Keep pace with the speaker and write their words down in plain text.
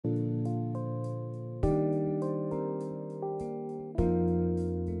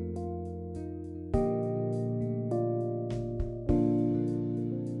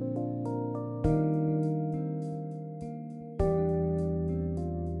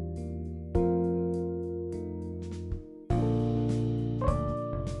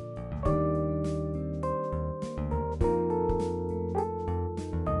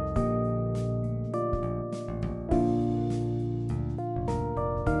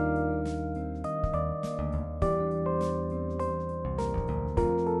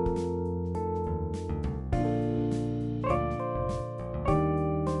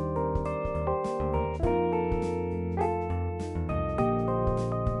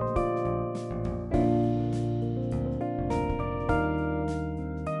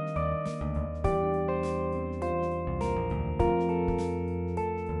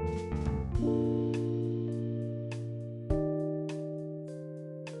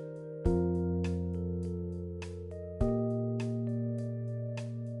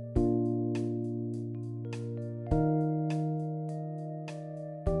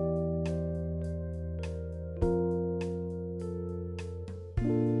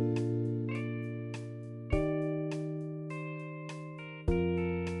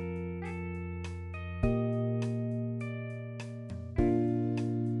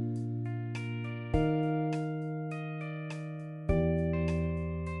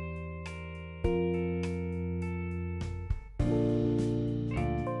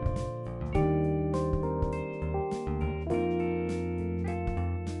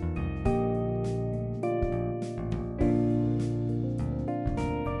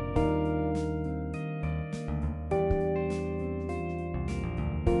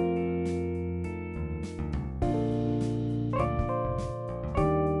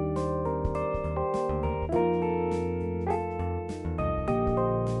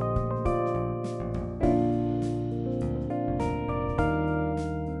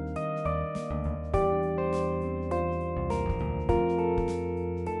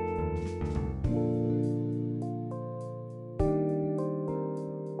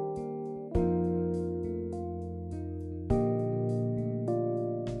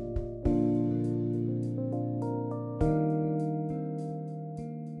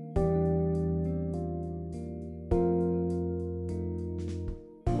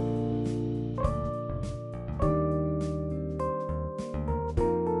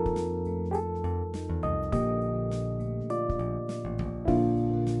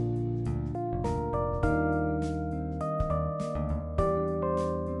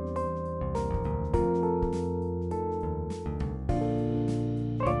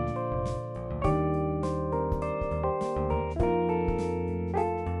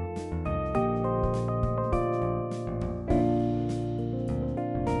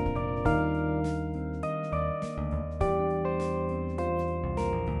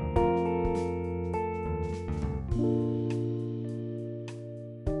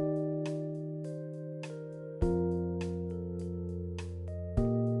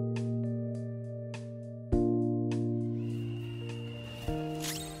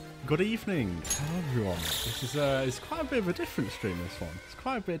good evening. Hello everyone. This is it's quite a bit of a different stream, this one. It's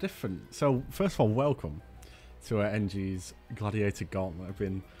quite a bit different. So first of all, welcome to NG's Gladiator Gauntlet.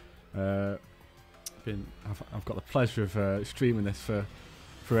 I've got the pleasure of streaming this for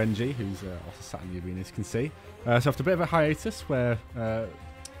NG, who's also sat in the arena, as you can see. So after a bit of a hiatus where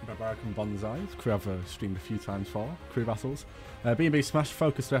Barbaric and Bonsai, crew have streamed a few times for crew battles. B&B Smash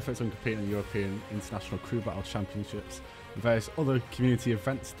focused their efforts on competing in European International Crew Battle Championships and various other community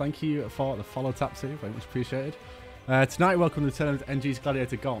events. Thank you for the follow, Tapsy, very much appreciated. Tonight, welcome to the turn of NG's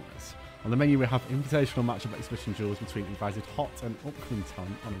Gladiator Gauntlets. On the menu, we have invitational matchup exhibition duels between invited hot and upcoming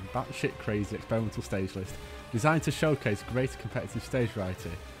talent on a batshit crazy experimental stage list designed to showcase greater competitive stage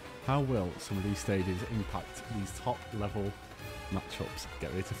variety. How will some of these stages impact these top level matchups?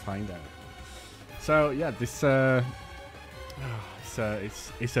 Get ready to find out. So yeah, this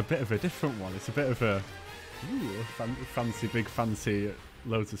it's a bit of a different one. It's a bit of a big fancy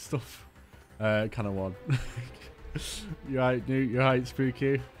loads of stuff kind of one. You right, New? You right,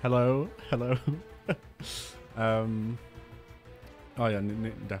 Spooky? Hello. Oh yeah,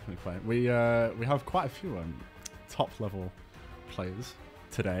 definitely playing. We have quite a few top level players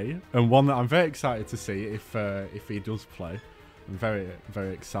today, and one that I'm very excited to see if he does play. I'm very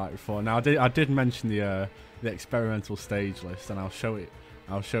excited for. Now I did mention the experimental stage list, and I'll show it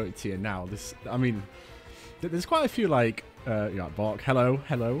to you now. There's quite a few like Bork. Hello.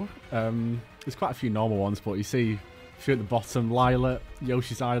 There's quite a few normal ones, but you see a few at the bottom: Lilat,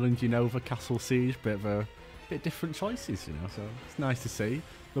 Yoshi's Island, Unova, Castle Siege. Bit different choices, you know. So it's nice to see.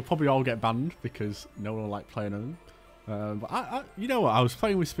 They'll probably all get banned because no one will like playing them. But you know what? I was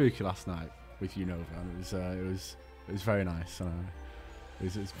playing with Spooky last night with Unova, and it was very nice. It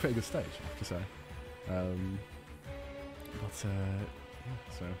was a pretty good stage, I have to say.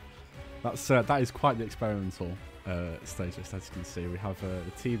 So that is quite the experimental stage list, as you can see. We have the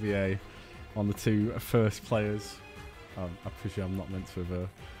TVA on the two first players. I presume I'm not meant to have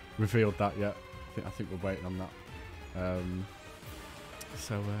revealed that yet. I think we're waiting on that.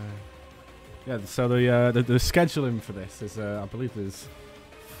 So the scheduling for this is I believe there's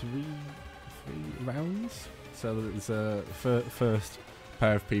three rounds. So there's a first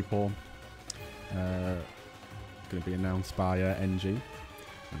pair of people going to be announced by NG,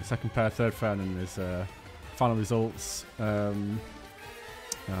 and the second pair, third pair, and then there's final results and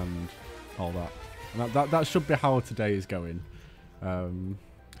all that. And that should be how today is going,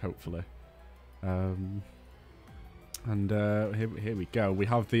 hopefully. And here we go. We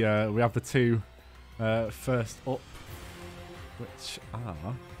have the two first up, which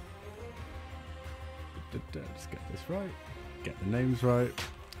are. Just get this right. Get the names right.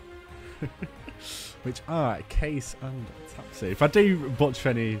 Which are Kace and Tapsy. If I do butcher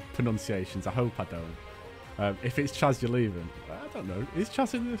any pronunciations, I hope I don't. If it's Chaz you're leaving, I don't know. Is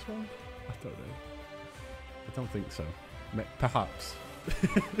Chaz in this one? I don't know. I don't think so. Perhaps.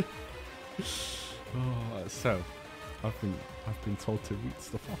 So I've been told to read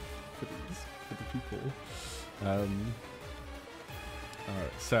stuff off for the people.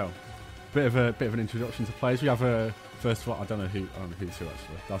 Alright, so bit of an introduction to players. We have first of all, I don't know who's who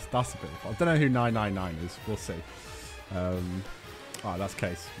actually. That's a bit. I don't know who 999 is. We'll see. That's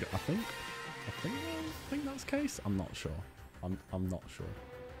Kace. I think that's Kace. I'm not sure. I'm not sure.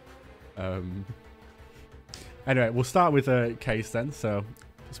 Anyway, we'll start with Kace then. So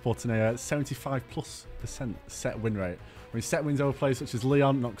sporting a 75+% set win rate. When set wins over players such as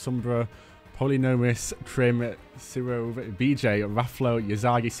Leon, Noxumbra, Polynomis, Trim, Siro, BJ, Rafflo,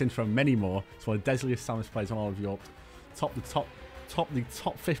 Yazagi, Sintra, and many more. It's one of the deadliest Samus players on all of Europe. The top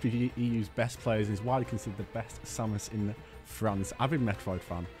 50 EU's best players, is widely considered the best Samus in France. Avid Metroid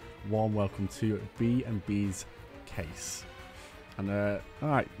fan. Warm welcome to B&B's Kace. And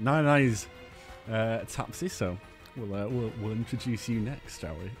alright, 99's Tapsy, so we'll introduce you next,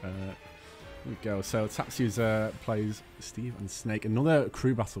 shall we? Here we go. So Tapsy plays Steve and Snake, another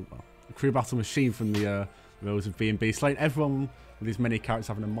crew battle. Crew battle machine from the rows of B&B, slaying everyone with his many characters,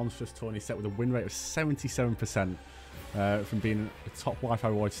 having a monstrous tourney set with a win rate of 77%. From being a top Wi-Fi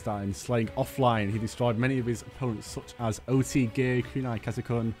warrior starting, slaying offline, he destroyed many of his opponents such as OT Gear, Kunai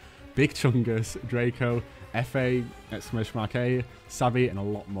Kazakun, Big Chungus, Draco, FA, exclamation mark A, Savvy, and a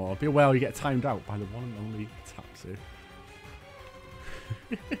lot more. Be aware you get timed out by the one and only Tapsy.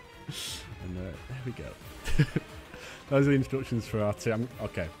 And there we go. Those are the instructions for our team.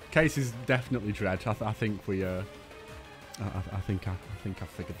 Okay, Kace is definitely Dredge. I think we. I think I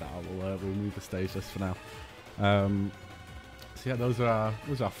figured that out. We'll move the stage list for now. So yeah, those are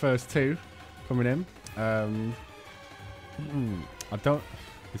our first two coming in. I don't.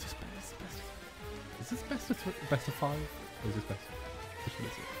 Is this best of 5? Or is this best? Which one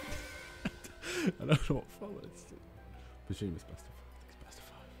is it? I don't know what format it's to. Presume it's best of 5. I think it's best of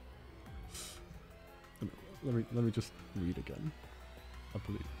 5. Let me just read again. I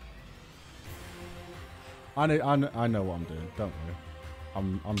believe. I know what I'm doing. Don't worry.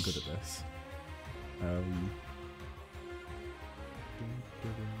 I'm good at this.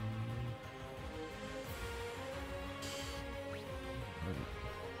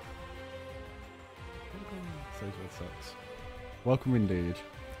 Welcome indeed.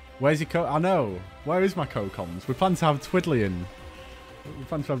 Where's your co? I know. Where is my co-coms? We plan to have Twiddly in. We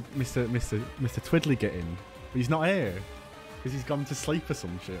plan to have Mr. Twiddly get in, but he's not here because he's gone to sleep or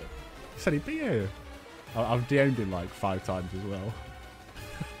some shit. He said he'd be here. I've DM'd him like 5 times as well.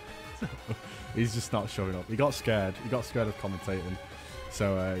 So, he's just not showing up. He got scared. He got scared of commentating.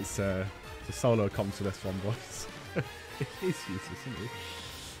 So it's a solo comp to this one, boys. He's useless, isn't he?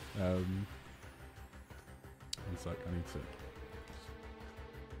 One sec. I need to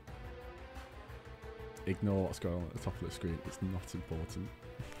ignore what's going on at the top of the screen. It's not important.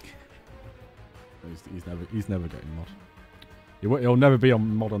 He's never getting mod. He'll never be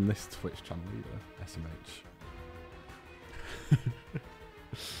on mod on this Twitch channel either. SMH.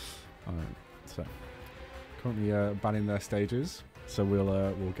 Alright, so currently banning their stages, so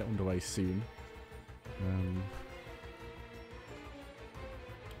we'll get underway soon.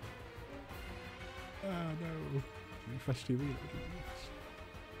 Oh no! Refresh TV.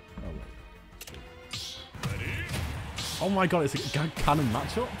 Oh wait. Oh my god! It's a cannon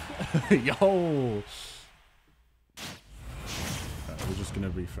matchup. Yo. We're just gonna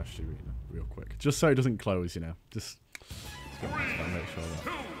refresh the arena real quick, just so it doesn't close, you know. Just gotta make sure that.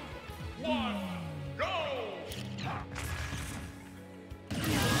 3, 2, 1, go!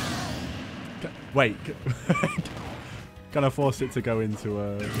 Wait, can I force it to go into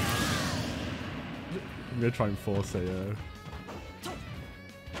a? I'm gonna try and force a.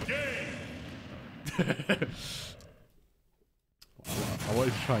 I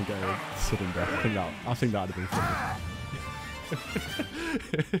wanted to try and get a sudden death. I think that'd have been funny.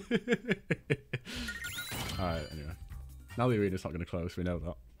 Alright, anyway. Now the arena's not going to close, we know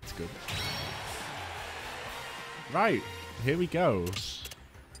that. It's good. Right, here we go.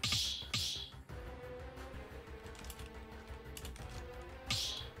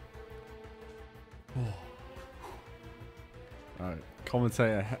 Alright,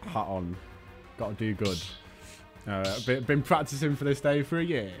 commentator hat on. Gotta do good. Been practicing for this day for a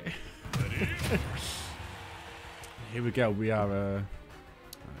year. Here we go. We are. Right,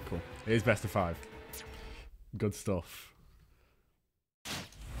 cool. It is best of 5. Good stuff.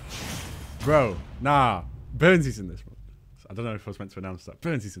 Bro, nah. Burnsy's in this one. I don't know if I was meant to announce that.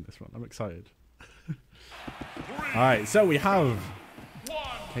 Burnsy's in this one. I'm excited. Alright, so we have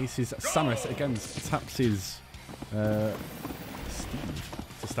Kace's Samus against Tapsy's Steve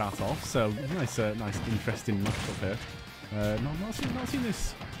to start off. So nice, interesting matchup here. Not seen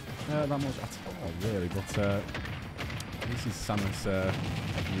this that much at all, really. But this is Samus.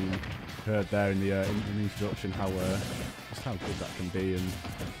 You heard there in the introduction how just how good that can be, and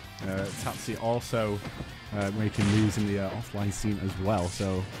Tapsy also making moves in the offline scene as well.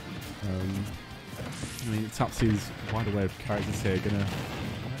 So I mean, Tapsy's wide array of characters here gonna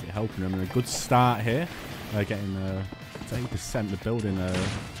be helping them. And a good start here, getting 80% the building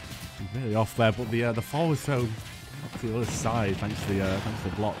really off there, but the fall was so up to the other side thanks to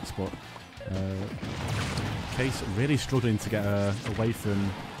the blocks. But Kace really struggling to get away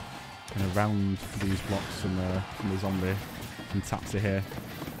from kind of around these blocks from the zombie and Tapsy here.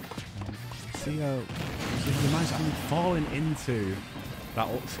 See the nice angle falling into that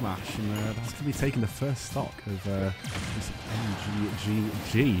up smash, and that's going to be taking the first stock of this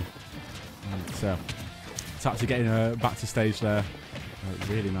MGG. So Tapsy getting back to stage there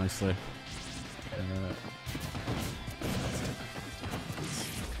really nicely.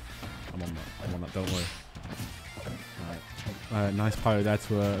 I'm on that, don't worry. Right. Nice power there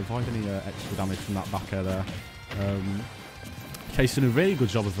to avoid any extra damage from that back air there. Kace doing a really good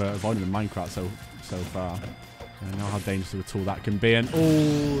job of avoiding the minecart so far. I know how dangerous of a tool that can be, and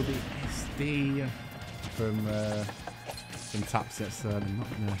oh, the SD from Tapsy. I'm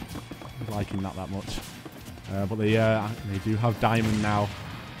not liking that much. But they do have Diamond now,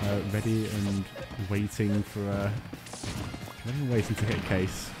 ready and waiting for waiting to hit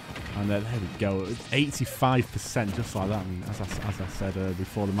Kace. And there we go, 85% just like that. I mean, as I said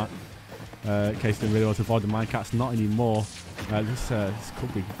before the match, Kace didn't really want to avoid the minecarts. Not anymore. This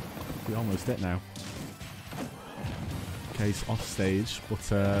could be almost it now. Kace off stage,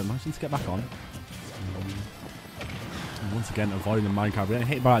 but managing to get back on. And once again, avoiding the minecart. We're getting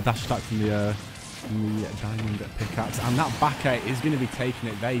hit by a dash attack from the the diamond pickaxe. And that back air is going to be taking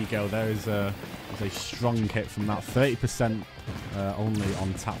it. There you go. There's a strong hit from that. 30% only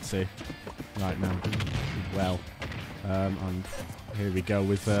on Tapsy right now. Doing well. And here we go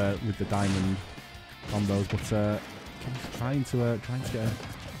with the diamond combos. But trying to get an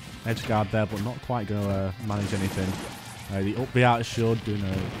edge guard there, but not quite going to manage anything. The up B out should doing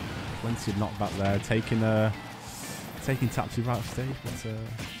plenty of knockback there, taking Tapsy right off stage, but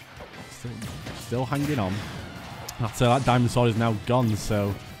still hanging on. That diamond sword is now gone,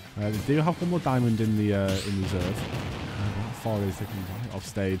 so they do have one more diamond in the in reserve. What for is taking right off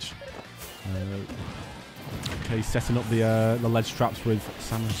stage. Okay, setting up the ledge traps with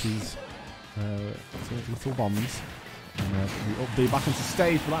Samus's little bombs. The up B back onto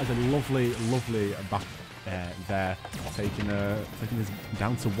stage, but that is a lovely back there, taking this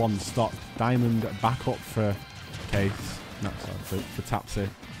down to one stock. Diamond back up for Kace, no, sorry, for Tapsy.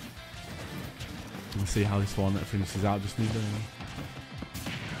 We'll see how this one finishes out. Just need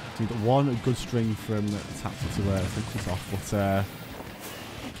one good string from Tapsy to finish this off, but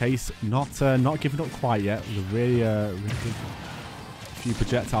Kace not giving up quite yet. With a really good few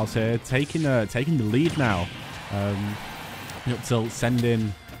projectiles here, taking the lead now. Up till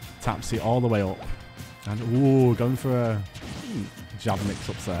sending Tapsy all the way up. And ooh, going for a jab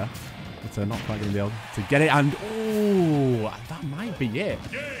mix-ups there. But not quite going to be able to get it. And ooh, that might be it.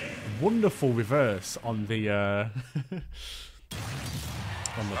 Wonderful reverse on the on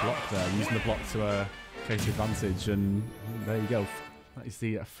the block there. Using the block to Kace advantage. And there you go. That is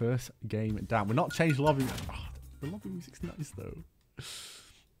the first game down. We're not changed lobby. Oh, the lobby music's nice though.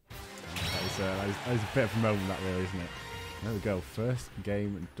 That is a bit of a moment, that really, isn't it? There we go. First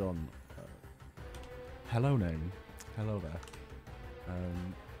game done. Hello name. Hello there.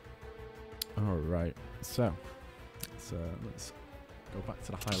 Alright. So let's go back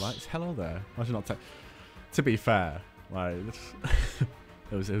to the highlights. Hello there. I should not take. To be fair, like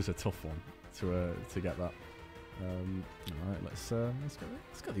it was a tough one to get that. Alright, let's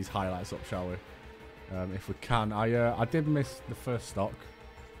get these highlights up, shall we? If we can. I did miss the first stock.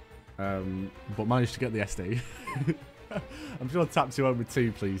 But managed to get the SD. I'm sure Tapsy won't be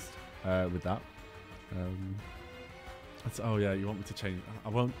too pleased with that. Oh yeah, you want me to change? I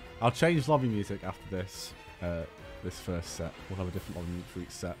won't. I'll change lobby music after this this first set. We'll have a different lobby music for each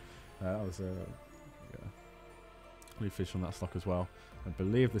set. That was yeah. New fish on that stock as well. I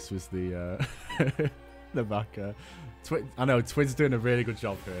believe this was the the backer. I know Twid's doing a really good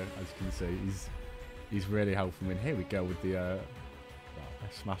job here, as you can see. He's really helping me. And here we go with the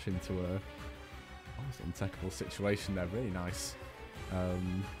smash into a almost untechable situation there. Really nice.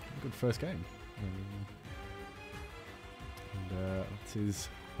 Good first game. And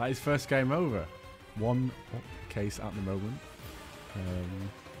that is first game over. One Kace at the moment.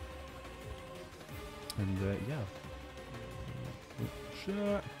 Yeah.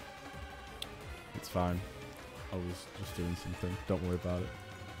 Sure. It's fine. I was just doing something. Don't worry about it.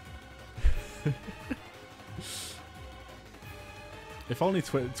 If only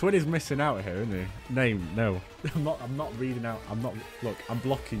Twid is missing out here, isn't he? Name, no. I'm not reading out. Look, I'm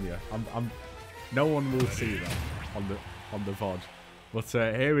blocking you. No one will see that on the VOD. But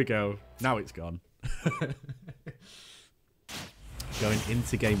here we go. Now it's gone. Going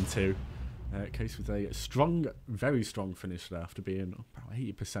into game 2. Kace with a strong, very strong finish there after being about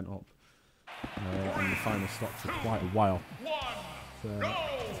 80% up on the final stop for quite a while.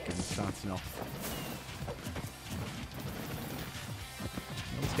 Getting starting off.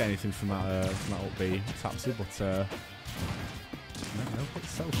 Let's get anything from that up B Tapsy, but no hit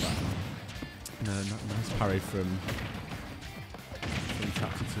so far. Nice parry from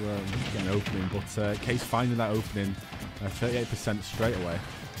Tapsy to get an opening, but Kace finding that opening 38% straight away.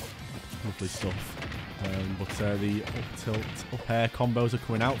 Lovely stuff. But the up tilt, up air combos are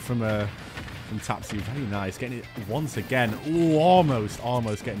coming out from Tapsy. Very nice. Getting it once again. Ooh, almost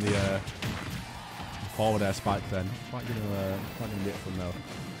getting the forward air spike then. Quite gonna get from though.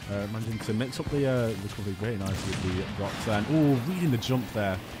 Managing to mix up the recovery very nicely with the drops. And ooh, reading the jump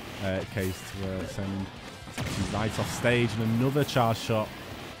there, Kace to send Tapsy right off stage, and another charge shot.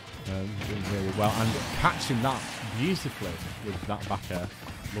 Doing really well and catching that beautifully with that back air.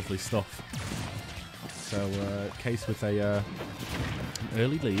 Lovely stuff. So Kace with an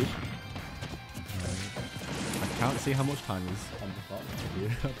early lead. I can't see how much time is on the clock.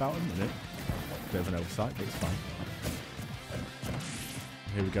 Maybe about a minute. Bit of an oversight, but it's fine.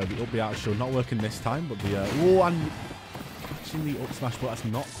 Here we go. The up B out show not working this time, but the oh, and catching the up smash, but that's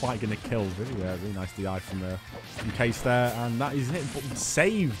not quite going to kill. Really nice DI from Kace there, and that is it. But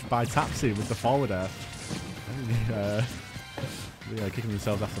saved by Tapsy with the forward air. Yeah, kicking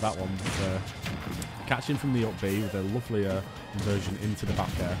themselves after that one. But, Catching from the up B with a lovely inversion into the back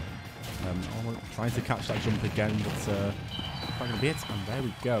air. Trying to catch that jump again, but not going to be it. And there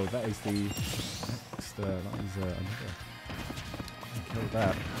we go. That is the next, another kill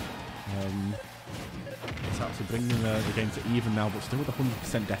there. Tapsy bringing the game to even now, but still with a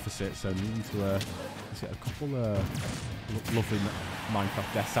 100% deficit. So needing to get a couple lovely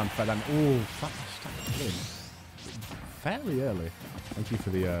Minecraft deaths and fed. And that's killing fairly early. Thank you for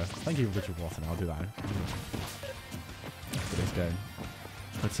the virtual water. I'll do that for this game.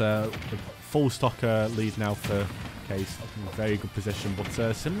 It's a full stock lead now for Kace. Very good position, but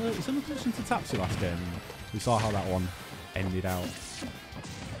similar position to Tapsy last game. We saw how that one ended out.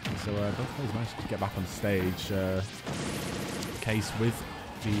 So both players managed to get back on stage. Kace with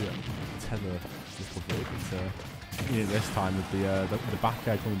the tether recovery, but this time with the back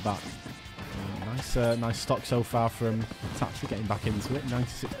air coming back. Nice stock so far from Tapsy getting back into it.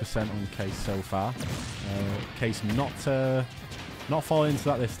 96% on Kace so far. Kace not falling into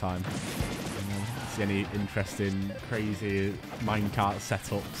that this time. See any interesting, crazy minecart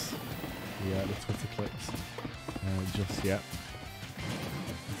setups? The Twitter clips just yet.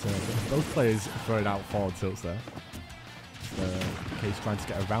 Both players throwing out forward tilts there. Kace trying to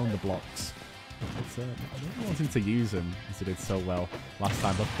get around the blocks. But not wanting to use them as he did so well last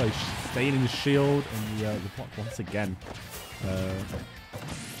time. Both players staying in the shield and the block once again.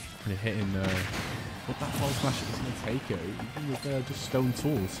 And hitting with that forward smash, it's going to take it, even with just stone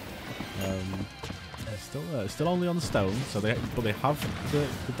tools. Still only on the stone, so they have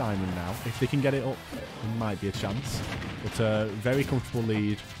the diamond now. If they can get it up, there might be a chance. But a very comfortable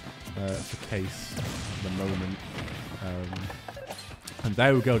lead for Kace at the moment. And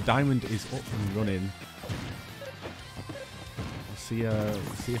there we go. Diamond is up and running. We'll see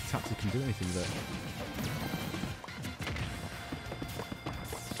if Tapsy can do anything with it.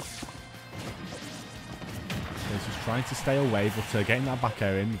 He's just trying to stay away, but getting that back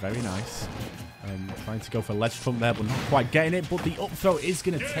air in, very nice. Trying to go for ledge front there, but not quite getting it. But the up throw is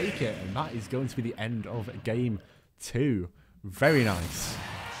going to take it, and that is going to be the end of game 2. Very nice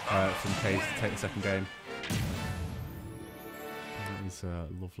from Kace to take the second game. That is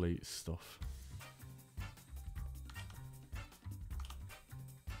lovely stuff.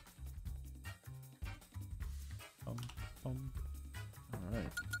 All right.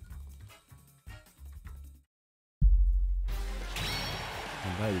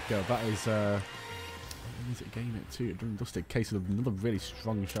 And there we go. That is game at 2. Done dusted. Kace with another really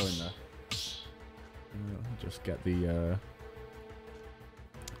strong showing there. Just get the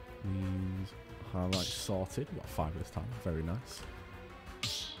highlights sorted. We got 5 this time. Very nice.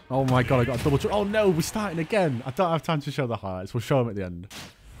 Oh my god, I got a double jump. Oh no, we're starting again. I don't have time to show the highlights. We'll show them at the end.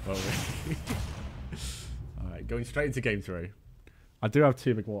 Alright, going straight into game 3. I do have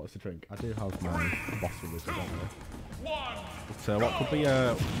 2 big waters to drink. I do have my bottle with me, don't I? But what could be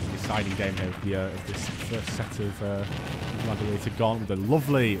a deciding game here of this first set of Gladiator Gauntlet with a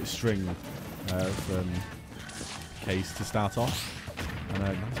lovely string from Kace to start off. And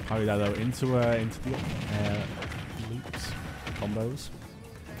nice parry there though into the loops, combos.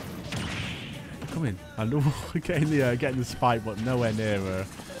 Come in. I know we're getting the spike, but nowhere near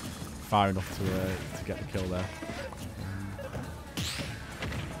far enough to get the kill there.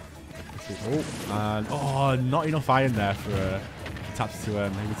 Oh, and not enough iron there for Tapsy to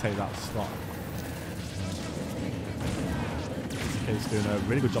maybe take that slot. Kace doing a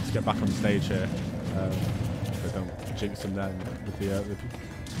really good job to get back on stage here. They don't jinx him then with the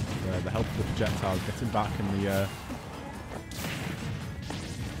help of the projectiles, getting back and the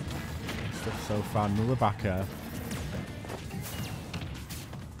stuff so far. Another back air.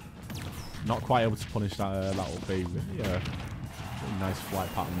 Not quite able to punish that. That will be really nice flight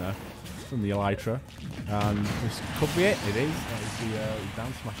pattern there from the Elytra, and this could be it. It is. That is the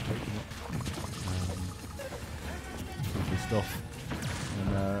down smash taking up. Lovely stuff.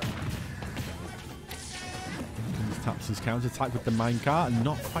 And Tapsy's counter attack with the minecart, and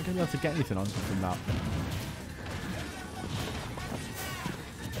not quite going to be able to get anything on from that.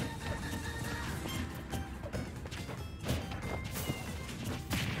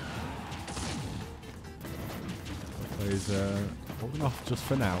 He's holding off just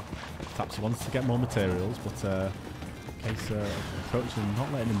for now. Tapsy wants to get more materials, but Kace approaching,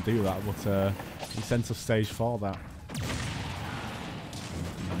 not letting him do that, but he sent us stage 4 that.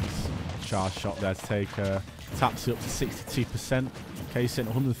 Nice charge shot there to take Tapsy up to 62%. Kace in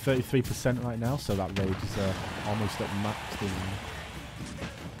 133% right now, so that rage is almost at max.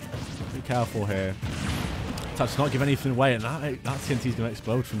 Be careful here. Tapsy's not giving anything away, and that TNT's going to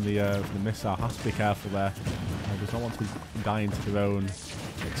explode from the missile. Has to be careful there. Does not want to be dying to their own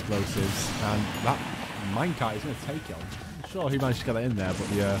explosives, and that minecart is going to take it. I'm sure he managed to get that in there, but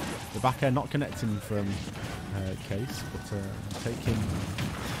the back air not connecting from Kace, but taking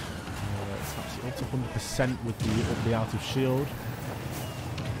Tapsy up to 100% with the out of shield.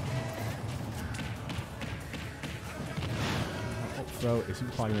 Up throw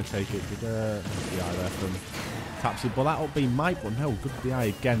isn't quite going to take it. Good DI there from Tapsy, but that up B might, but no, good DI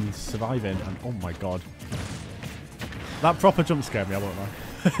again, surviving, and oh my god. That proper jump scared me, I won't lie.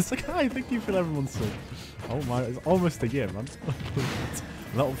 It's like, I think you feel everyone's sick. Oh my, it's almost a year, man.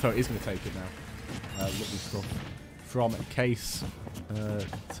 That up throw is going to take it now. Lovely stuff from Kace.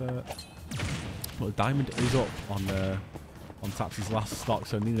 Well, the diamond is up on Tapsy's last stock,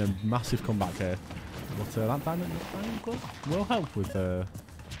 so needing a massive comeback here. But that diamond will help with that.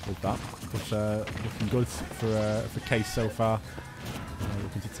 But looking good for Kace so far.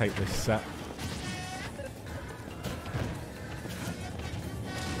 Looking to take this set.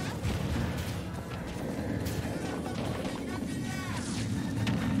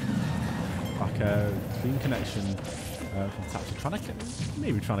 Clean connection from Tapsy,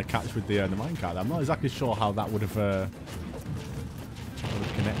 maybe trying to catch with the minecart. I'm not exactly sure how that would have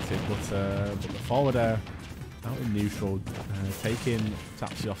connected, but the forward air out in neutral, taking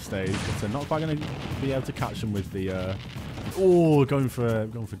Tapsy off stage, but not quite going to be able to catch him with the going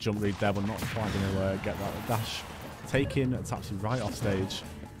for jump read there, but not quite going to get that dash. Taking Tapsy right off stage.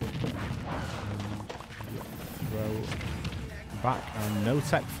 Throw back, and no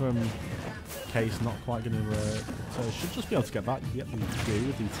tech from Kace, not quite going to. So should just be able to get back. Get the through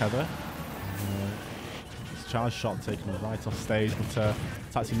with the tether. Charge shot taken right off stage, but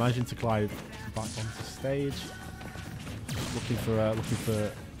Tapsy managing to glide back onto stage. Looking for a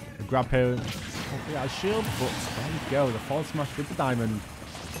grab here. Hopefully out of shield, but there you go. The forward smash with the diamond.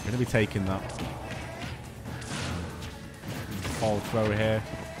 Going to be taking that. Forward throw here,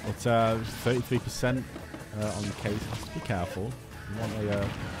 but 33% on Kace. Has to be careful. You want a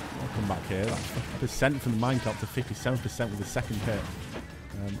come back here. That's 50% from the minecart to 57% with the second hit.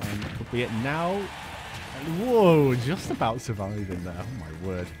 And could be it now. Whoa, just about surviving there. Oh my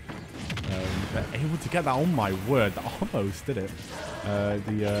word. They're able to get that. Oh my word. That almost did it.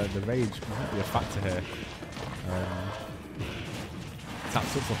 The rage might be a factor here.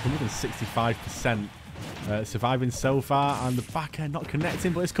 Taps up to 165%. Surviving so far, and the back end not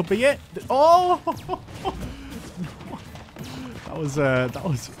connecting, but this could be it. Oh! That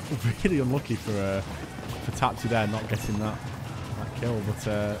was really unlucky for Tapsy there, not getting that kill. But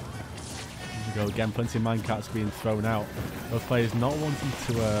here we go again. Plenty of minecarts being thrown out. Both players not wanting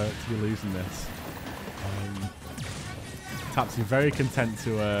to be losing this. Tapsy very content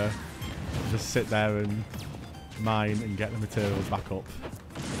to just sit there and mine and get the materials back up.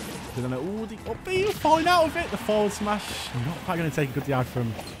 Ooh, the up B falling out of it. The forward smash not quite going to take a good DI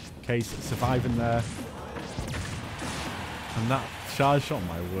from Kace, surviving there. And that charge shot,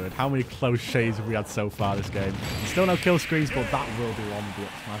 my word. How many close shaves have we had so far this game? Still no kill screens, but that will be on the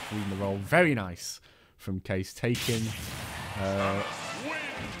up smash, leading the roll. Very nice from Kace. Taking...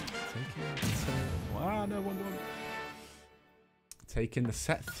 taking the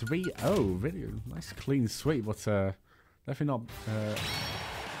set 3-0. Really nice clean sweep, but definitely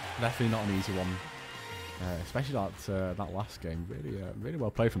not an easy one. Especially that last game. Really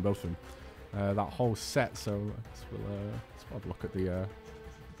well played from both of them. That whole set, so let's have a look at the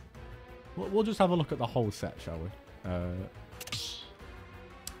we'll just have a look at the whole set, shall we,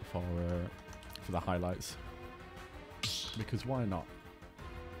 for the highlights, because why not?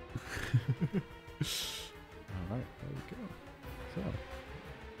 Alright, there we go. So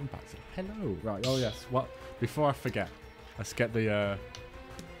I'm back to hello. Right, oh yes, what, before I forget, let's get the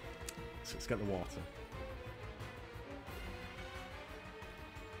water.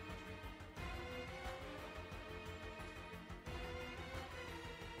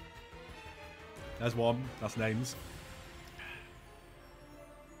 There's one. That's names.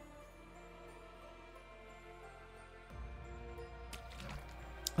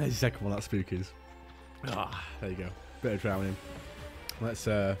 There's the second one. That's spookies. Ah, there you go. Bit of drowning. Let's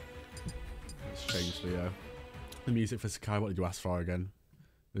change the music for Sakai. What did you ask for again?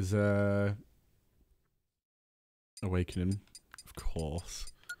 There's Awakening, of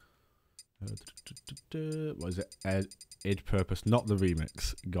course. What is it? Id Purpose, not the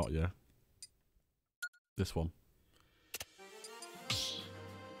remix. Got ya. This one.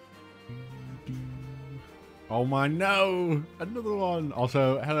 Oh my no! Another one!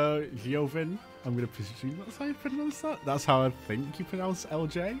 Also, hello, Jovin. I'm going to presume that's how you pronounce that. That's how I think you pronounce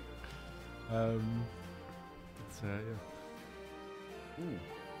LJ. Yeah. Ooh.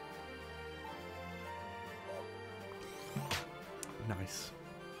 Nice.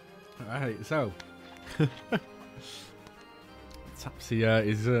 Alright, so Tapsy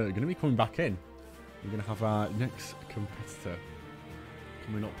is going to be coming back in. We're going to have our next competitor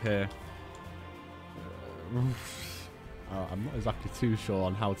coming up here. I'm not exactly too sure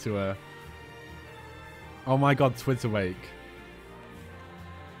on how to... Oh my god, Twid's awake.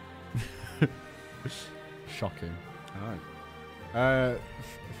 Shocking. Alright.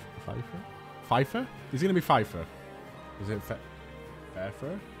 Faifre? Faifre? Is it going to be Faifre? Is it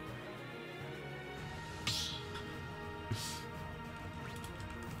Faifre?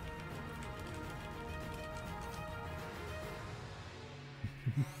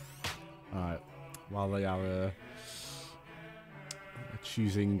 Alright. While they are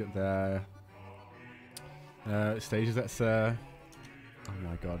choosing their stages, let's... oh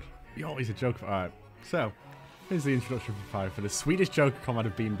my god. You're always a joke. Alright. So, here's the introduction for Faifre. The Swedish Joker comrade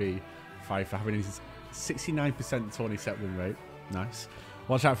of B&B, Faifre, having his 69% tourney set win rate. Nice.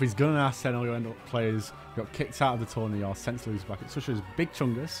 Watch out for his gun and arsenal. You'll end up players who got kicked out of the tourney or sent to lose brackets, such as Big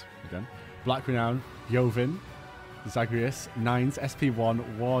Chungus, again, Black Renown, Jovin, Zagreus, Nines,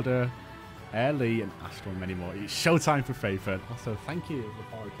 SP1, Warder, Air Lee, and Astral, and many more. It's showtime for Faifre. Also, thank you,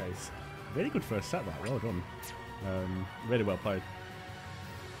 the Kace. Really good first set, that. Well done. Really well played.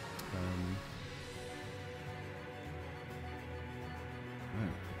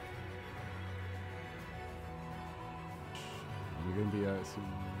 Right. We're going to be some...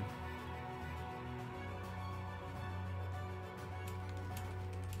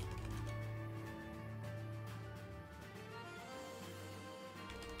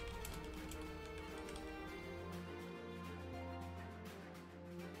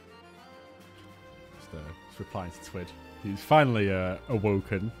 Just replying to Twid. He's finally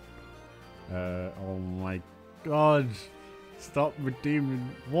awoken. Oh my god. Stop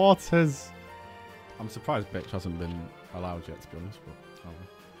redeeming waters. I'm surprised Bitch hasn't been allowed yet, to be honest, but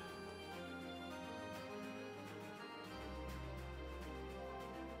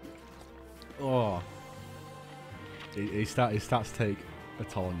oh. He starts to take a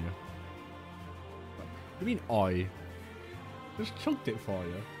toll on you. What do you mean, oi? Just chunked it for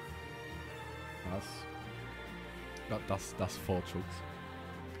you. That's 4 chunks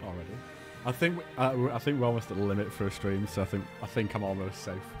already. I think we're almost at the limit for a stream, so I think I'm almost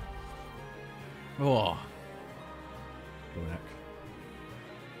safe. Oh,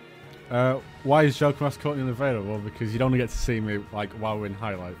 why is Joker Mask currently unavailable? Because you'd only get to see me like while we're in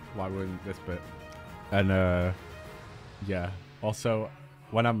highlight, while we're in this bit, and yeah. Also,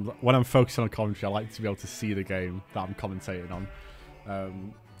 when I'm focusing on commentary, I like to be able to see the game that I'm commentating on.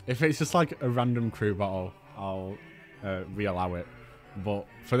 If it's just like a random crew battle, I'll re-allow it. But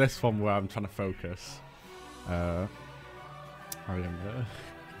for this one where I'm trying to focus, I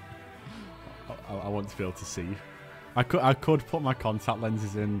want to be able to see. I could put my contact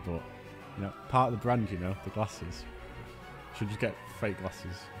lenses in, but you know, part of the brand, you know, the glasses. Should just get fake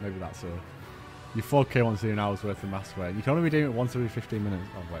glasses. Maybe that's your 4K wants to do an hour's worth of mask wear. You can only redeem it once every 15 minutes.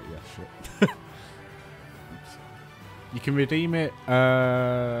 Oh wait, yeah, shit. You can redeem it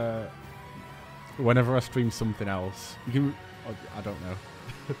whenever I stream something else. You can. I don't know.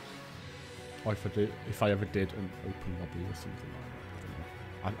 Or if I ever did an open lobby or something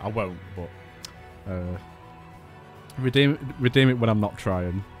like that. I won't, but redeem it when I'm not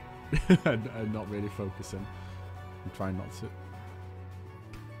trying and not really focusing. I'm trying not to.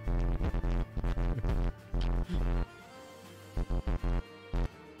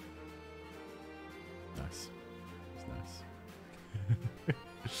 Nice. It's nice.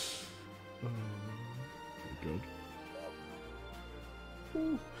 Oh, good.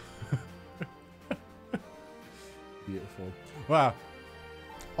 Beautiful. Wow.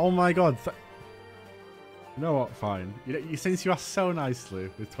 Oh my god. You know what? Fine. Since you asked so nicely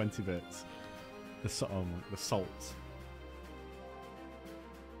with 20 bits, the salt.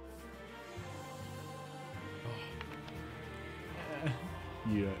 Oh.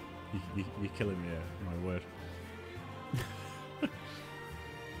 You're killing me here, my word.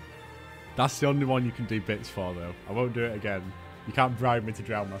 That's the only one you can do bits for, though. I won't do it again. You can't bribe me to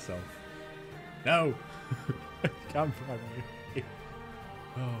drown myself. No! You can't bribe me.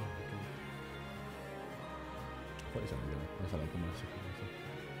 Oh, my god. I thought you said it again. I said I'd come on.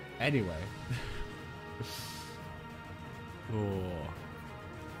 Anyway.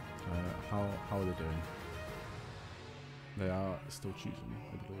 How are they doing? They are still choosing,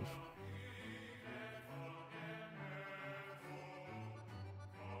 I believe.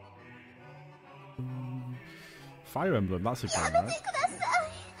 Fire Emblem, that's a good one, right?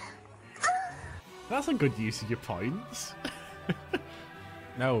 That's a good use of your points.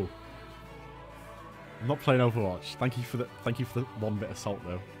 No. I'm not playing Overwatch. Thank you for the 1 bit of salt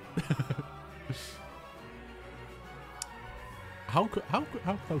though. How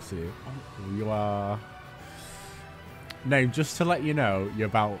close are you? Oh, you are... No, just to let you know, you're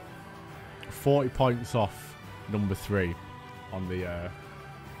about 40 points off number 3 on the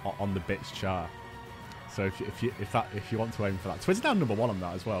bits chart. So if you want to aim for that, Twit's down number 1 on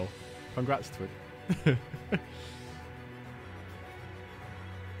that as well. Congrats, Twit.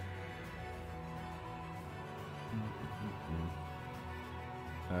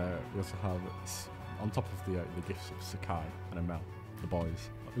 We also have, on top of the gifts of Sakai and Amel, the boys,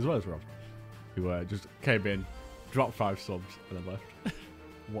 as well as Rob, who just came in, dropped 5 subs, and then left.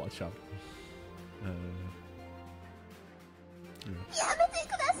 What a champ.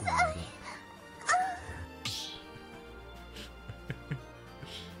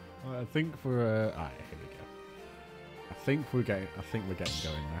 I think we're alright, here we go. I think we're getting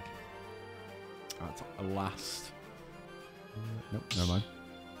going now. At last. Nope, never mind.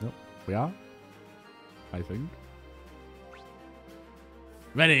 Nope, we are. I think.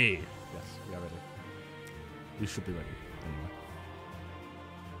 Ready! Yes, we are ready. We should be ready. Anyway.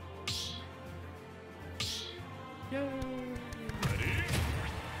 Yay!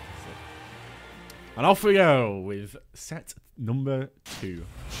 And off we go with set number 2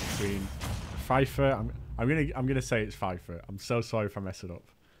 between Faifre. I'm gonna say it's Faifre. I'm so sorry if I mess it up.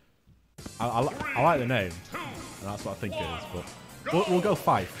 I like the name, and that's what I think it is. But we'll go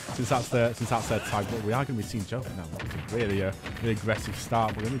 5 since that's their tag. But we are going to be seeing Joker now. That was a really aggressive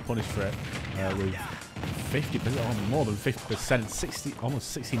start. We're going to be punished for it with 50%, more than 50%,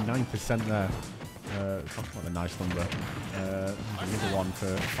 almost 69% there. What a nice number. Another one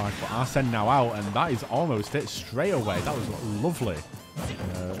for 5. But Arsene now out, and that is almost it straight away. That was lovely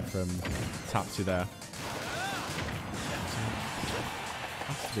from Tapsy there.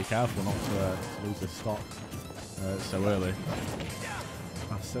 Have to be careful not to lose this stock so early.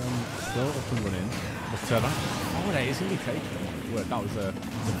 Still up and running, but that is going to be taken. That was a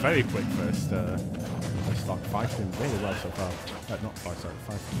very quick first stock. Faifre doing really well so far. Not Faifre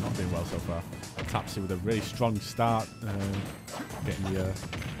not doing well so far. Tapsy with a really strong start,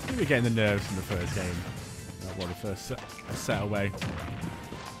 getting the nerves from the first game. Well, the first set away.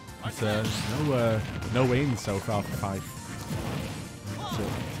 But no wins so far for Faifre.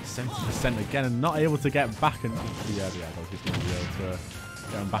 70% again, and not able to get back. And he's going to be able to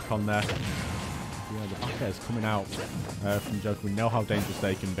get him back on there. The back air is coming out from Joker. We know how dangerous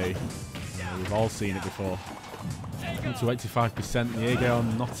they can be. We've all seen it before. Up to 85%. Diego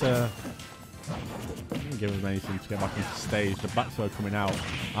not give him anything to get back into stage. The back throw coming out.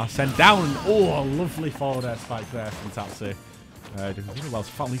 Arsene down. Oh, a lovely forward air spike there from Tapsy. Doing really well.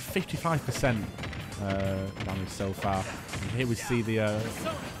 So only 55% damage so far. And here we see the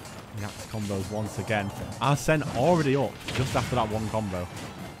axe combos once again. Arsene already up just after that one combo.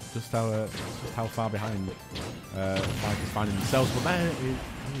 Just how far behind Faifre's finding themselves. But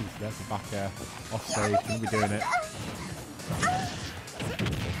there's the back air off stage. Going to be doing it.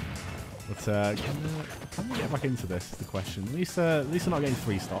 But can we get back into this? Is the question. At least they're not getting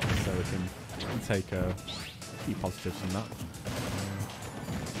 3 stocks, so we can take a few positives from that.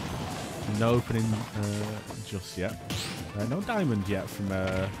 No opening just yet. No diamond yet from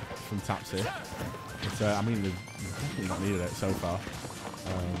Tapsy. But I mean, they've definitely not needed it so far.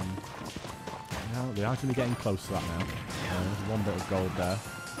 Now they are going to be getting close to that now. There's one bit of gold there.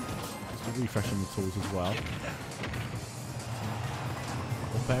 Just a refresh on the tools as well.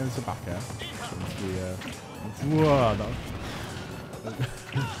 Up air into back air. Whoa!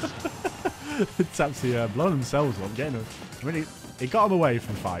 Tapsy blowing themselves up, getting them. I mean, it got him away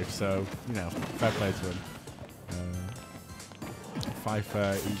from 5, so you know, fair play to him.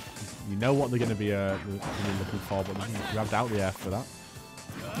 Faifre, you know what they're going to be looking for, but they grabbed out the air for that.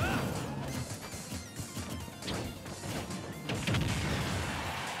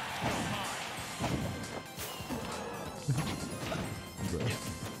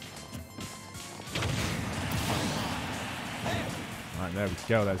 Right, there we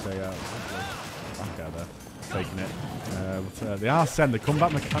go. There's a back out there, taking it. But the Arsene, the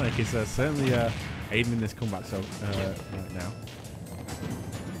comeback mechanic, is certainly aiding in this comeback. So right now,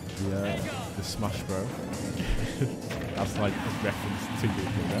 the smash bro. That's like a reference to you.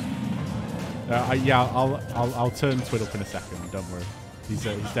 Yeah, I'll turn Twid up in a second. Don't worry. He's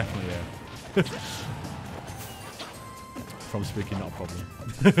definitely here. From speaking, not a problem.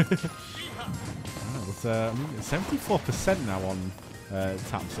 But I mean, 74% now on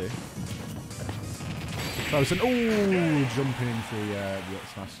Tapsy. Close and jumping into the up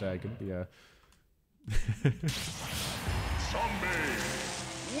smash there. Gonna be a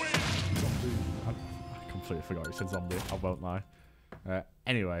I completely forgot he said zombie. I won't lie.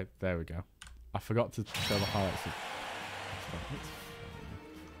 Anyway, there we go. I forgot to show the highlights.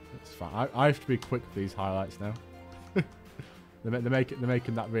 It's fine. I have to be quick with these highlights now. they're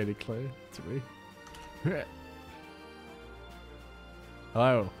making that really clear to me.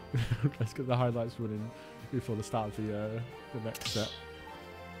 Hello. Let's get the highlights running before the start of the next set.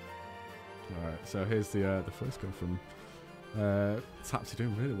 All right. So here's the first goal from Tapsy,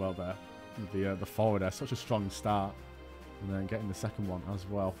 doing really well there. The forward there, such a strong start, and then getting the second one as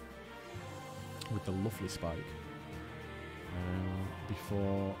well with the lovely spike.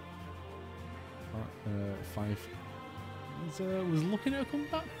 Before Faifre was looking at a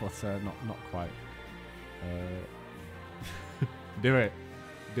comeback, but not quite. Do it.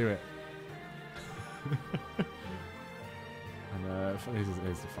 And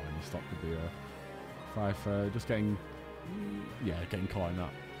here's the final stop with the Faifre just getting caught in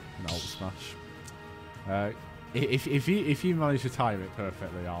that ult smash. If you manage to time it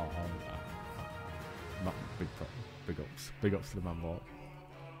perfectly, I'll not big ups to the man walk.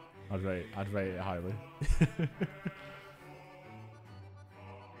 I'd rate it highly.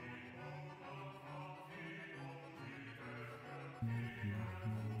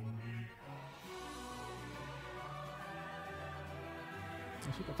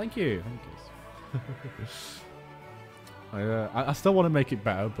 Thank you. I still want to make it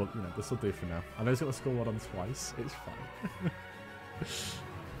better, but you know, this will do for now. I know he's got to score one on twice. It's fine. It's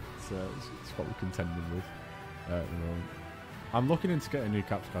what we're contending with at the moment. I'm looking into getting a new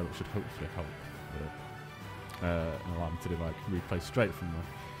capture card, which should hopefully help with it. And allow me to do like replay straight from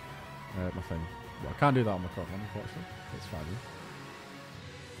my thing. Well, I can't do that on my current one, unfortunately. It's fine.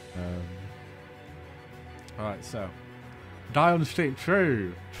 Alright, so die on the stream.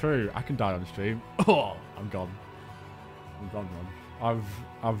 True. I can die on the stream. Oh, I'm gone.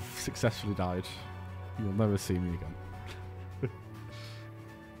 I've successfully died. You'll never see me again.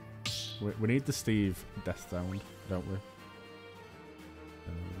 we need the Steve death sound, don't we?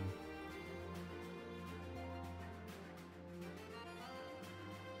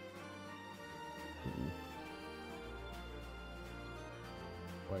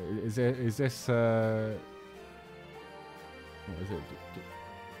 Wait, is this what is it?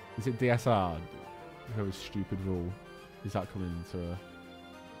 Is it DSR? Who's stupid rule? Is that coming into a...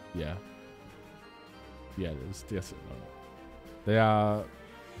 Yeah, there's DSR. They are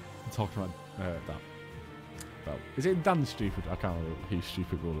talking about that. Well, is it Dan stupid? I can't remember whose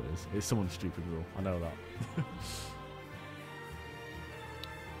stupid rule it is. It's someone's stupid rule. I know that.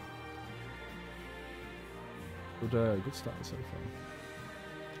 Good start so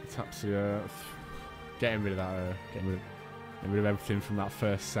far. Tapsy getting rid of that. Getting rid of everything from that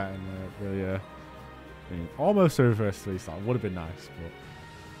first set and really almost a reverse 3-star. Would have been nice, but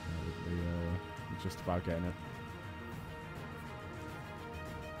just about getting it.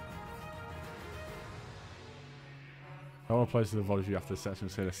 I want to play to the volley view after the section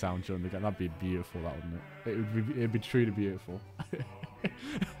and say the sound during the game. That'd be beautiful, that wouldn't it? It'd be truly beautiful.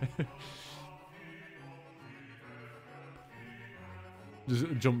 Just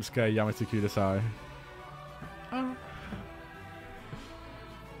jump scare Yamata Kudasai. Oh.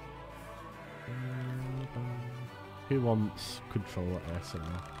 Who wants controller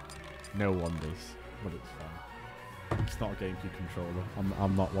ASMR? No one does, but it's fine. It's not a GameCube controller.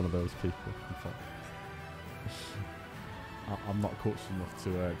 I'm not one of those people. In fact, I'm not coached enough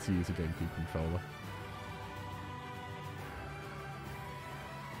to use a GameCube controller.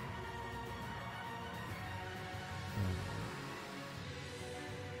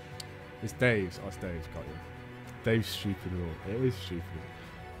 It's Dave's. Oh, it's Dave's. Got you. Dave's stupid rule. It is stupid.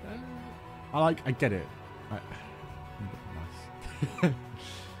 I get it.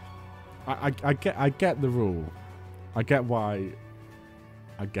 Nice. I get the rule. I get why.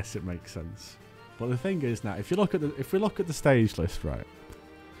 I guess it makes sense. But the thing is now, if we look at the stage list, right?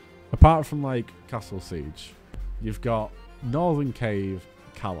 Apart from like Castle Siege, you've got Northern Cave,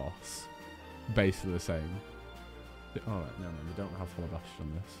 Kalos, basically the same. Alright, no, you don't have Hollow Bastion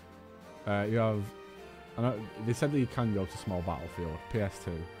on this. You have... I know, they said that you can go to Small Battlefield.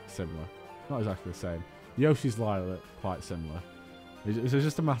 PS2, similar. Not exactly the same. Yoshi's Lylat, quite similar. It's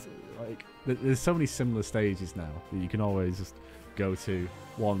just a matter... Like, there's so many similar stages now that you can always just go to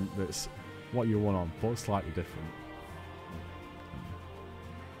one that's what you want on, but slightly different.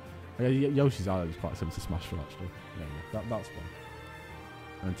 Yoshi's Island is quite similar to Smash 4, actually. Yeah, that's one.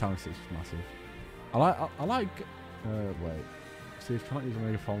 And Town 6 is massive. I like... wait. See, if you can't use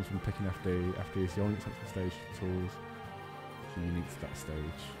Omega Forms from picking FD is the only acceptable stage tools which are unique to that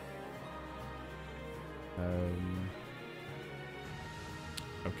stage.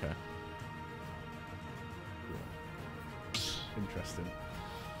 Okay. Interesting.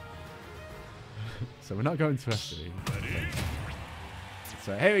 So we're not going to FC.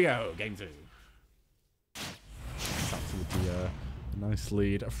 So here we go, game 2. Tapsy with the nice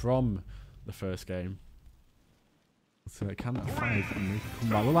lead from the first game. So it can 5 and they come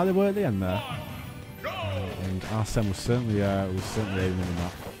back. Look like they were at the end there. And Arsene was certainly aiming in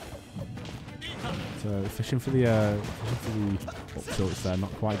that. So fishing for the up tilts there,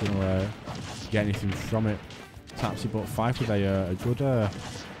 not quite going to get anything from it. Tapsy, but Faifre with a good,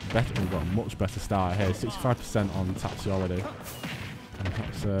 better, we've got a much better start here. 65% on Tapsy already. And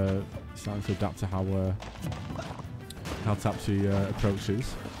that's starting to adapt to how Tapsy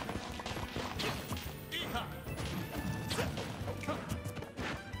approaches.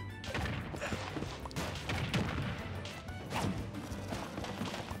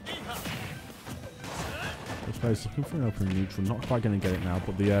 He's looking for an open neutral, not quite going to get it now,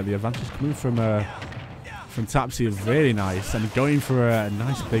 but the advantage coming from Tapsy is really nice, and going for a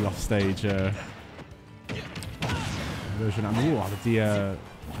nice big offstage version. I mean, the down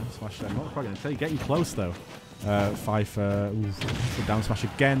smash there, not quite going to take, getting close though. Faifre, down smash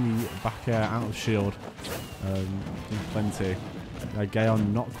again, back out of shield, plenty.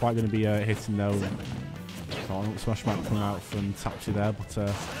 Gaon not quite going to be hitting though. Smash might come out from Tapsy there, but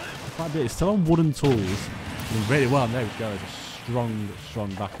quite a bit. It's still on wooden tools. Doing really well, and there we go. There's a strong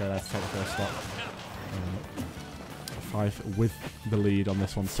back there to take the first stop. Faifre with the lead on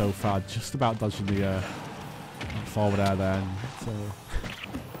this one so far, just about dodging the forward air there. And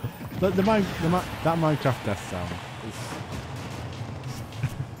that Minecraft death sound is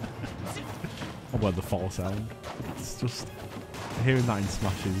well, the fall sound. It's just hearing that in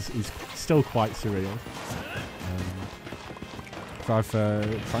Smash is still quite surreal. Faifre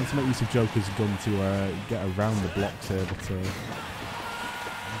trying to make use of Joker's gun to get around the blocks here, but really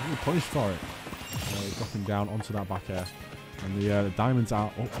punished for it. Dropping down onto that back air. And the diamonds are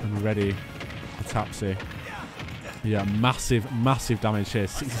up and ready for Tapsy. Yeah, massive damage here.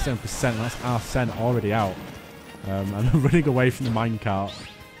 67%, that's Arsene already out. And running away from the minecart.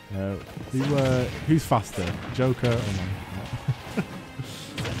 Who's faster? Joker or minecart?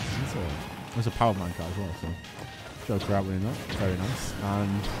 There's a power minecart as well, so Joker out winning that. Very nice.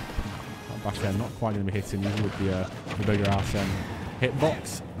 And that back air not quite going to be hitting even with the bigger Arsene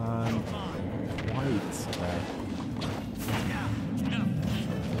hitbox. And white there.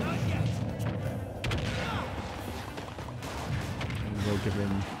 And we'll give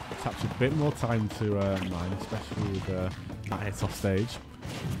him perhaps a bit more time to mine, especially with that hit off stage.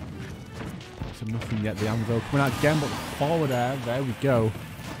 So nothing yet. The anvil coming out again, but forward air. There we go.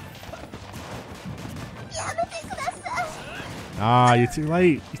 Ah, you're too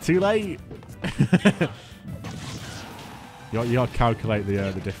late. You're too late. you got to calculate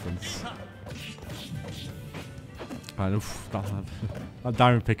the difference. And oof, that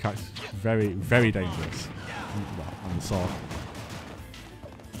diamond pickaxe is very dangerous. On the sword.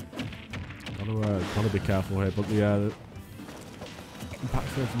 Gotta be careful here. But the impact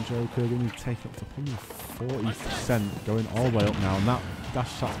from Joker going to take up to 140%, going all the way up now, and that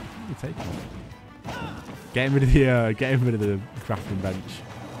dash shot really taking it. Getting rid of the crafting bench.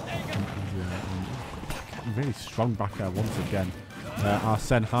 Really strong back there once again.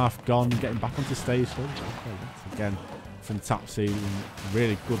 Arsene half gone, getting back onto stage. Once again from Tapsy,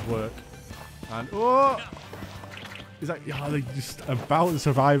 really good work. And is that they just about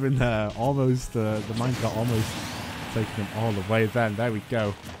surviving there? Almost the minecart almost taking them all the way. There we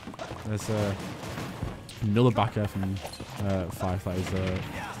go. There's another back air from Faifre. That is the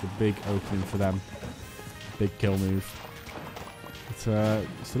big opening for them. Big kill move. It's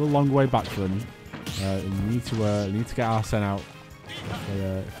still a long way back for them. You need to get Arsene out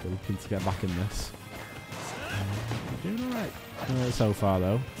if they're looking to get back in this. Doing alright so far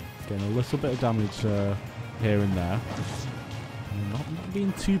though. Getting a little bit of damage here and there. Not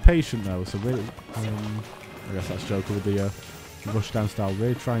being too patient though. So really, I guess that's Joker with the rush down style.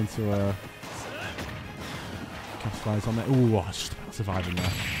 Really trying to capitalize on it. Ooh, just about surviving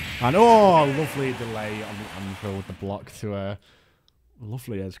there. And lovely delay on the anvil with the block to a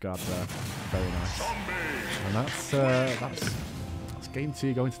lovely edge guard there. Very nice. And that's game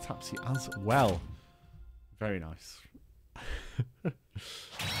 2 going to Tapsy as well. Very nice. Just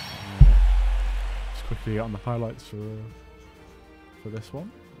quickly on the highlights for this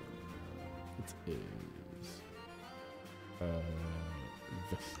one. It is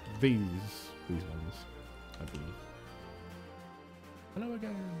these ones, I believe. Hello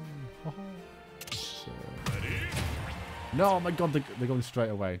again. So. No, oh my god, they're going straight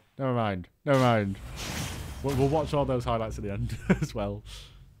away. Never mind. We'll watch all those highlights at the end as well.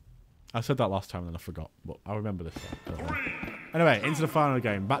 I said that last time and then I forgot, but I remember this one. Anyway, into the final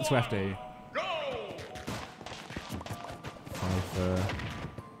game. Back to FD. Faifre.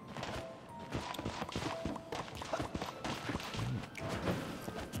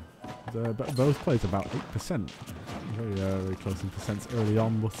 Both played about 8%. Very close in percent early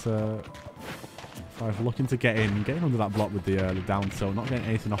on, but Faifre looking to getting under that block with the down tilt. Not getting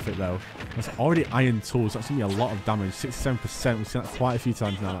anything off it though. That's already iron tools. That's going to be a lot of damage. 67%. We've seen that quite a few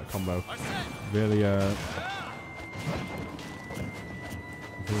times now, that combo. Really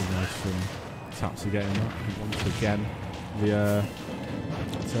nice from Tapsy getting that. Once again, the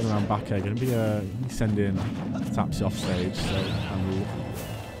turnaround back air going to be sending Tapsy off stage. So,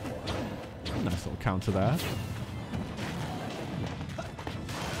 nice little counter there.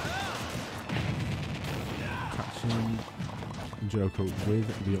 Catching Joker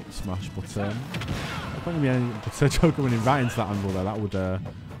with the up smash, but Joker running right into that angle there. That would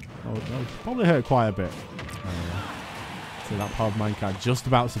probably hurt quite a bit. So that powered minecart just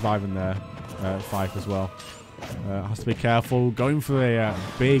about surviving there. Faifre as well. Has to be careful. Going for a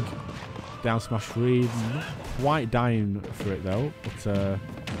big down smash read. Not quite dying for it though, but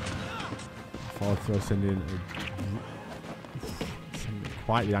forward throw sending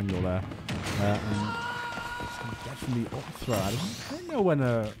quite the angle there. And definitely up throw. I don't know when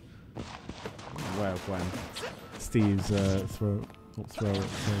Steve's up throw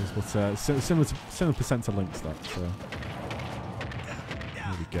throws, but similar percent to Link's that. So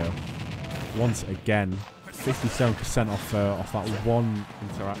there we go. Once again, 57% off that one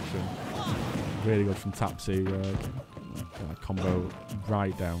interaction. Really good from Tapsy. That combo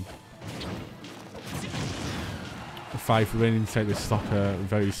right down. Faifre winning to take this stock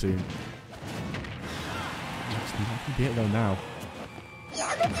very soon. That can be it though now.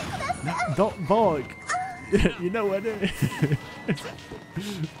 Don't bark. You know what it is.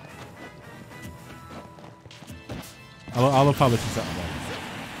 I love how this is set up.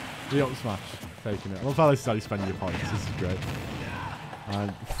 The up smash, taking it. I love how this is how you spend your points. This is great.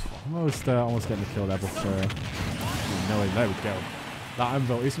 And almost getting the kill there, but no, there we go. That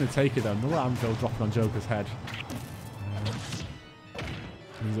anvil is going to take it though. Another anvil dropping on Joker's head.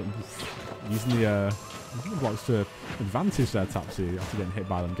 Using the blocks to advantage there, Tapsy, after getting hit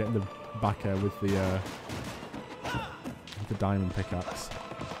by them. Getting the back air with the diamond pickaxe.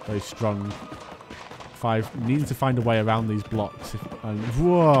 Very strong. Faifre needing to find a way around these blocks. And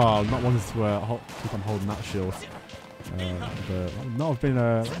whoa, not wanting to keep on holding that shield. But not been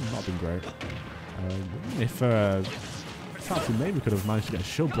great. If Tapsy maybe could have managed to get a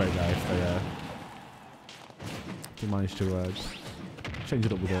shield break there if they managed to change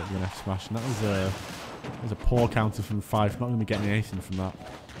it up with an F smash. And that was a poor counter from Faifre. Not going to be getting anything from that.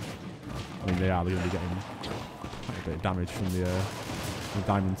 I mean, they're going to be getting quite a bit of damage from the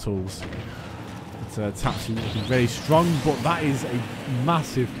diamond tools. But Tapsy looking very strong, but that is a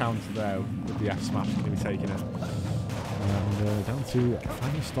massive counter there with the F smash. Going to be taking it. And down to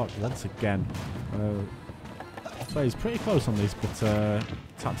final stock once again. So he's pretty close on these, but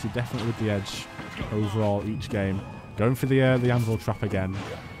Tapsy definitely with the edge overall each game. Going for the anvil trap again.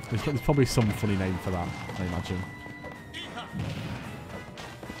 There's probably some funny name for that, I imagine.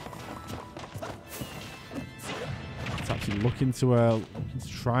 Tapsy looking to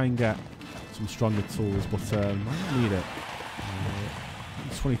try and get some stronger tools, but might need it.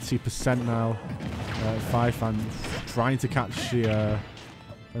 22% now. Faifre and trying to catch the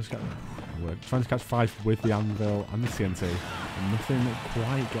trying to catch Faifre with the anvil and the TNT. And nothing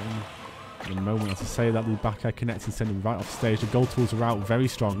quite getting the moment. As I say that, the back air connecting, sending right off stage. The gold tools are out, very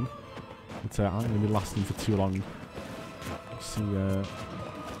strong, but aren't going to be lasting for too long. See a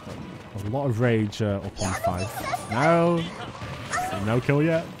lot of rage up on Faifre. No kill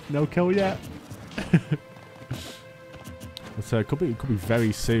yet. No kill yet. But could be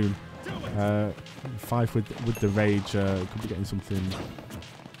very soon. Faifre with the rage could be getting something.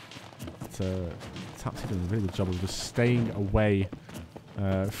 Tapsy doing a really good job of just staying away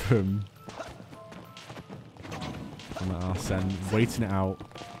from that Arsene, waiting it out,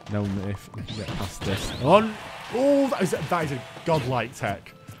 knowing that if we can get past this. Oh, that is a godlike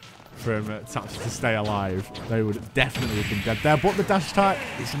tech from Tapsy to stay alive. They would definitely have been dead there, but the dash attack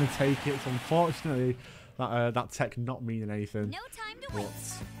is going to take it. So unfortunately, that tech not meaning anything. No time to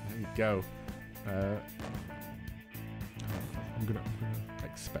waste. There we go. I'm gonna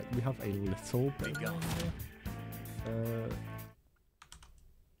expect we have a little bit of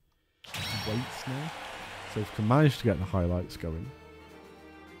weights now. So if we can manage to get the highlights going,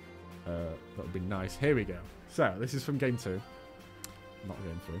 that would be nice. Here we go. So this is from game 2, not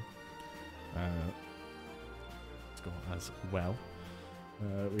game 3. Let's go as well.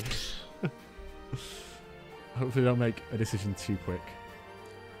 Hopefully, don't make a decision too quick.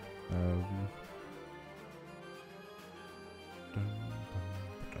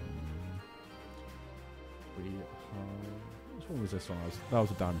 Which one was this one? That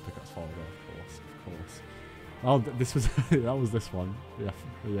was a diamond pickaxe follower, of course. Oh, this was that was this one. Yeah,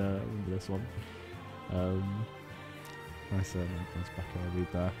 I remember this one. Nice back air lead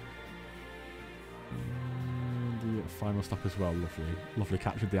there. The final stop as well, lovely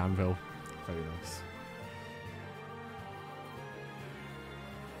captured the anvil, very nice.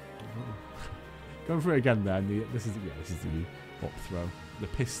 Going for it again there. This is the up throw, the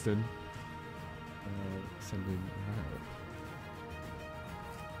piston sending out.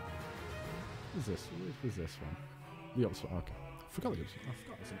 What was this one? The up smash. Okay, I forgot the up smash.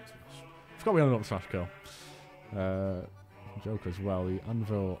 Forgot we had an up smash kill. Joker as well. The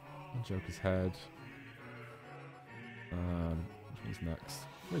anvil on Joker's head.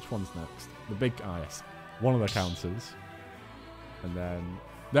 Which one's next? The big yes. One of the counters, and then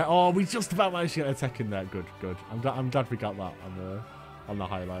oh, we just about managed to get a tech in there. Good. I'm glad we got that on the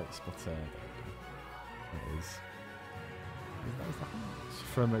highlights. But there we go. It is. That was the highlights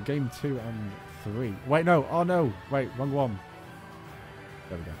from game 2 and 3. Wait, no. Oh no. Wait, wrong one.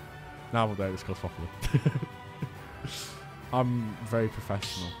 There we go. Now we'll do this goes properly. I'm very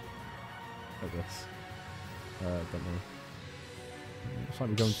professional at this. Don't know. Looks like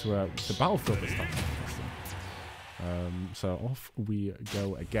we're going to the battlefield this time. So off we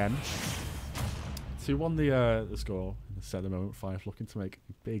go again. 2-1 the score at the moment. Faifre looking to make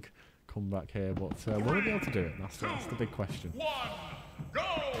a big comeback here, but will we be able to do it? That's the big question. Go!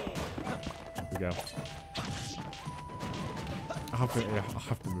 Here we go. I have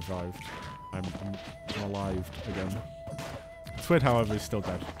been revived. I'm alive again. Twid, however, is still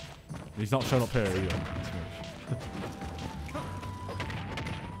dead. He's not shown up here either.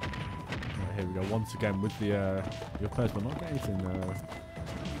 Right, here we go. Once again with the uppers, but not getting anything.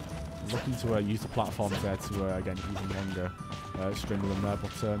 Looking to use the platforms there to get an even longer string with them there,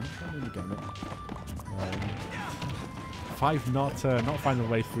 but not really getting it. Faifre not finding a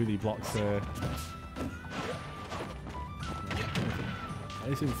way through the blocks.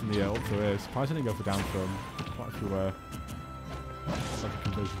 Anything from the up through here. Surprised I didn't go for down from quite a few second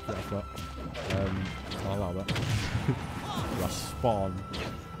conversions I've got. I'll allow that. That's spawn.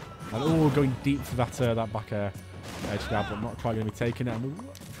 And oh, going deep for that back air edge grab, but not quite going to be taking it. And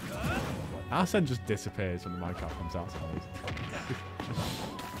Arsene just disappears when the minecart comes out.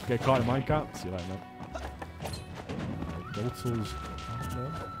 Get caught in minecart. See you later, mate. Gauntlets.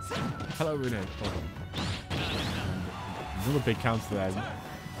 Hello, Renee. Another big counter there.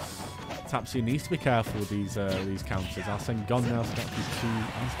 Tapsy needs to be careful with these counters. Arsene gone now, so not to be too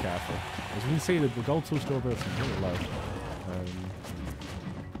as careful. As you can see, the Gauntlets still ability is really low.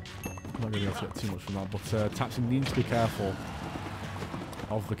 I'm not going to be able to get too much from that, but Tapsy needs to be careful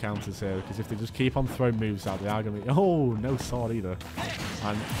of the counters here, because if they just keep on throwing moves out, they are going to be... Oh, no sword either.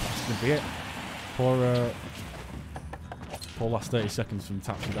 And that's going to be it. Poor last 30 seconds from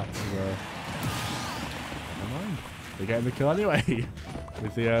Tapsy back to... never mind. They're getting the kill anyway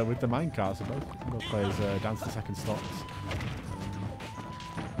with the minecart, so both players down to the second stocks.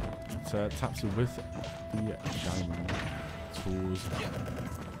 Tapsy with the diamond tools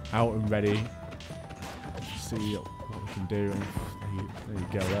out and ready. See what we can do. There you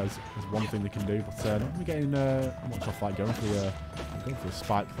go. There's one thing they can do, but not really getting much off that. Going for the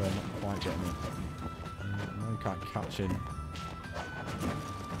spike there, not quite getting it. Minecart catching.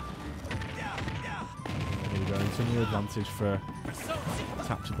 There we go. It's a new advantage for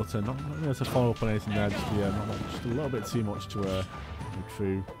Tapsy, but not really able to follow up on anything there. Just a little bit too much to go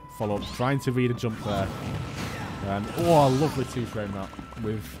through. Follow up, trying to read a jump there. And oh, a lovely 2-frame that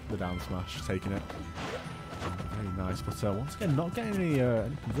with the down smash, taking it. Very nice, but once again, not getting any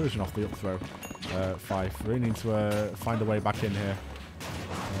conversion off the up throw. Faifre really need to find a way back in here.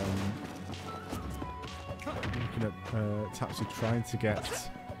 Looking at Tapsy trying to get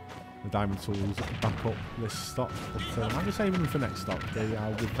the diamond tools back up this stock, but I'm just saving them for next stock. They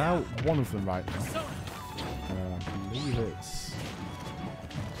are without one of them right now. I believe it's...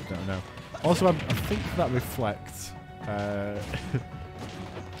 I don't know. Also, I think that reflects, if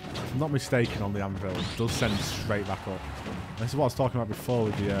I'm not mistaken, on the anvil, it does send straight back up. This is what I was talking about before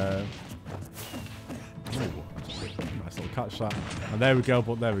with the... nice little catch that. And there we go,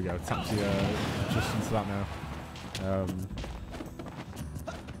 but there we go. Tapsy just into that now.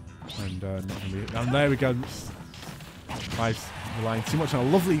 And there we go. Nice. Relying too much on a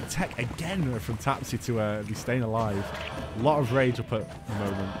lovely tech again from Tapsy to be staying alive. A lot of rage up at the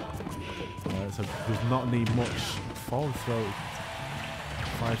moment. So does not need much forward throw.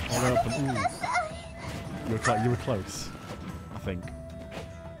 Faifre all up and ooh. You were close, I think.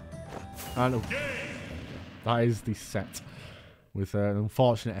 I know. That is the set with an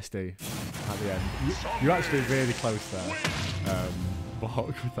unfortunate SD at the end. You're actually really close there. But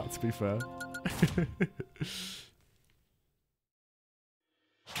with that, to be fair.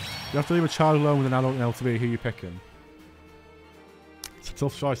 You have to leave a child alone with an adult in LTB. Who are you picking? It's a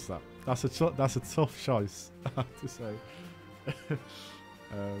tough choice, that. That's a tough choice, I have to say.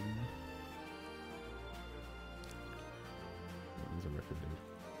 There's a record, dude.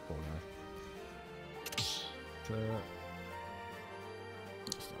 Poor guy.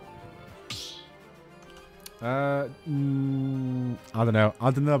 I don't know.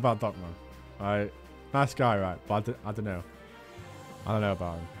 I don't know about Dogman. Right, nice guy, right? But I don't know. I don't know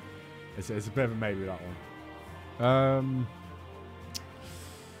about him. It's a bit of a maybe, that one.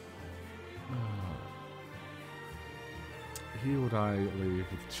 Who would I leave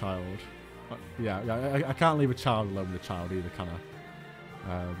with a child? Yeah, I can't leave a child alone with a child either, can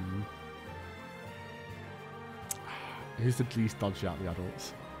I? Who's the least dodgy out of the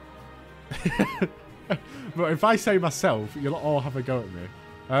adults? But if I say myself, you'll all have a go at me.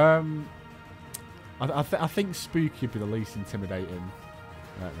 I think Spooky would be the least intimidating.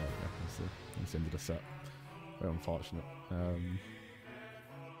 There we go. That's the end of the set. Very unfortunate.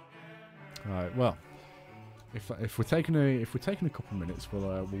 Alright, well, if we're taking a couple of minutes,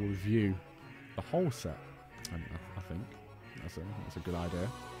 we'll review the whole set. And I think that's a good idea.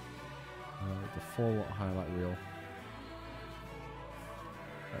 The full highlight reel.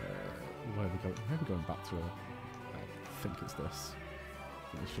 Where are we going back to? I think it's this.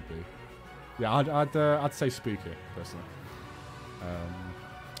 I think it should be. Yeah, I'd say Spooky personally.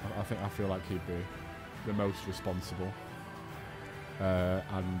 I feel like he'd be the most responsible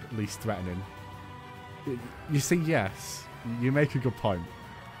and least threatening. You see, yes, you make a good point.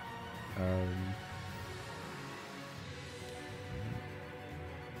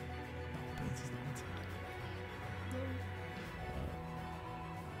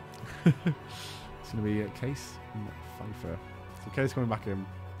 It's going to be Kace and Faifre. So Kace coming back in.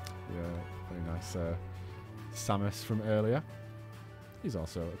 Yeah, very nice. Samus from earlier. He's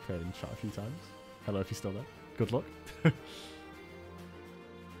also appeared in chat a few times. Hello if you're still there. Good luck.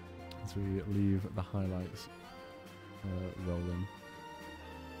 As we leave the highlights rolling.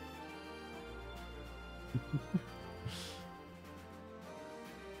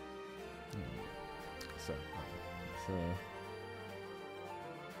 So,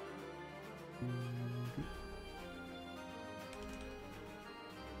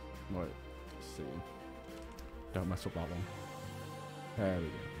 right, let's see. Don't mess up that one. There we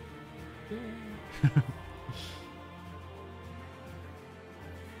go.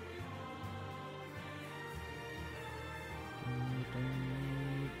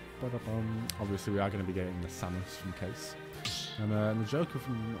 Obviously, we are going to be getting the Samus from Kace and the Joker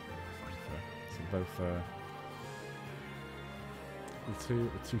from Faifre. So both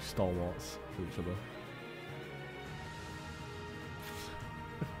the two stalwarts for each other.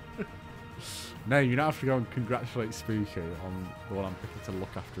 No, you don't have to go and congratulate Spooky on the one I'm picking to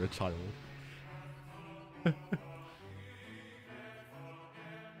look after a child.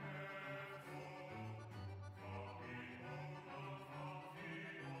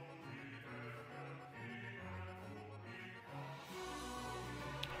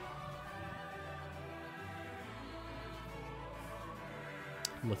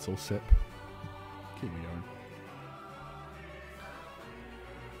 Little sip. Keep me going.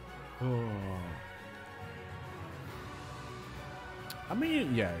 Oh. I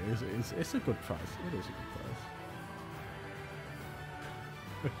mean, yeah, it's a good price. It is a good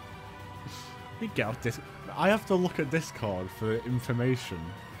price. You get off this. I have to look at Discord for information,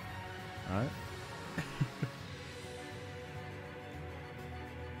 right?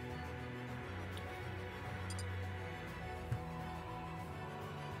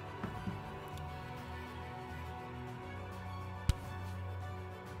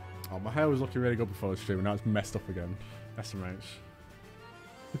 Oh, my hair was looking really good before the stream, and now it's messed up again. SMH.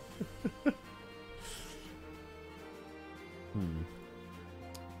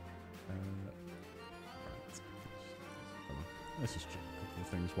 Let's just check a couple of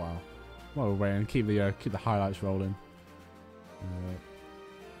things while we're waiting. Keep the highlights rolling.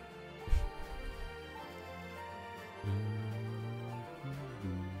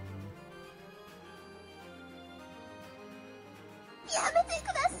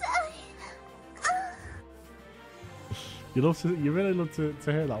 You really love to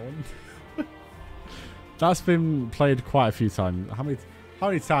hear that one. That's been played quite a few times. How many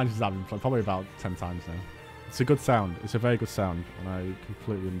times has that been played? Probably about 10 times now. It's a good sound. It's a very good sound, and I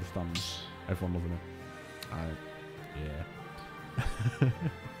completely understand everyone loving it. Yeah.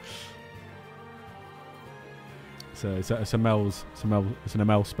 So it's an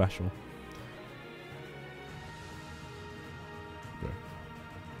ML special. Okay.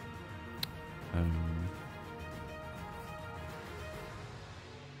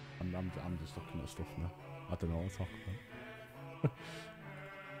 I'm just looking at stuff now. I don't know what to talk about.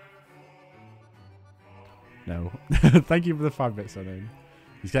 No. Thank you for the 5 bits, I mean.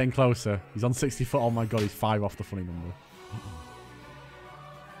 He's getting closer. He's on 60 foot. Oh my god, he's 5 off the funny number.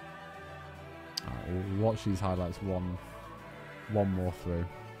 Alright, we'll watch these highlights one more through.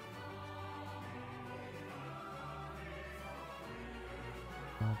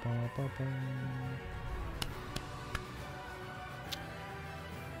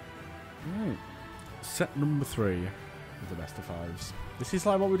 Set number 3 of the best of 5s. This is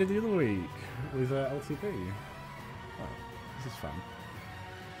like what we did the other week with LTP. Oh, this is fun.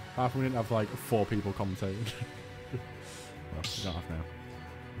 Apart from we didn't have like 4 people commentating. Well, we don't have now.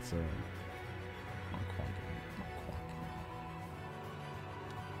 It's not quite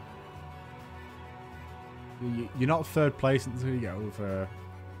good. You're not 3rd place until you get over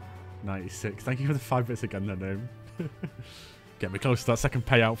 96. Thank you for the 5 bits again, then. Get me close to that 2nd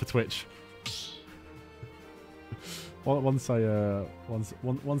payout for Twitch. Once I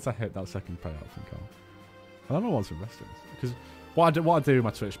hit that 2nd payout, I think I don't know what's investing because what I do with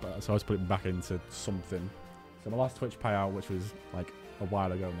my Twitch, so I always put it back into something. So my last Twitch payout, which was like a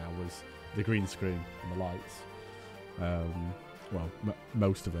while ago now, was the green screen and the lights. Well,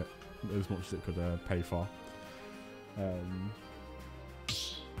 most of it, as much as it could pay for. But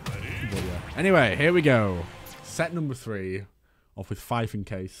yeah. Anyway, here we go. Set number 3, off with Faifre and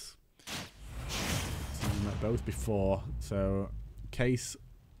Kace. We met both before, so Kace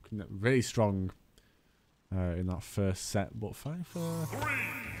really strong in that first set, but Faifre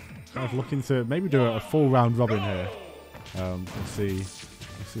kind of looking to maybe do a full round robin here. We'll see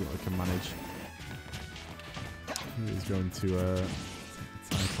what we can manage. He's going to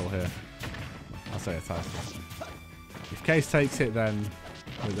take a title here. I'll say a title. If Kace takes it, then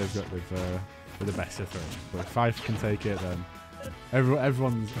they've got with the best of it. But if Faifre can take it, then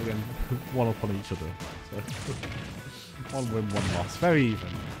everyone's again one up on each other. So 1 win, 1 loss, very even.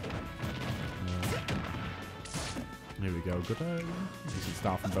 Here we go. Good. Decent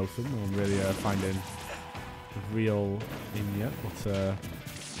start from both of them. No one really finding the real in yet, but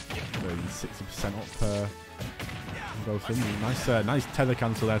 60% up from both of them. Nice tether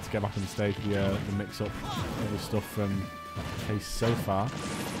cancel there to get back on the stage with the mix up all the stuff from Kace so far.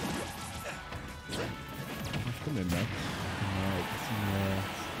 I've come in there.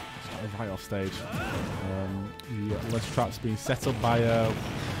 Right off stage. The ledge trap's being set up by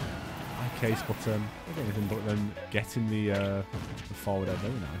Kace, but I don't anything but then getting the forward air.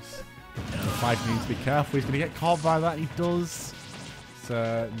 Very nice. And the Faifre needs to be careful. He's going to get caught by that. He does. It's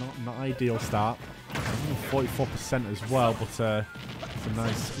not ideal start. 44% as well, but it's a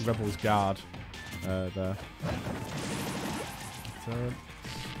nice Rebels guard there. But,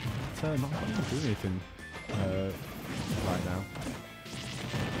 not going to do anything right now.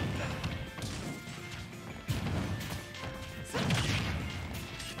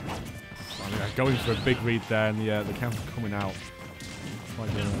 Going for a big read there, and the counter coming out.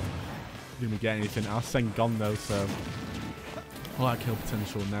 Not going to get anything. I'll send gone though, so all that kill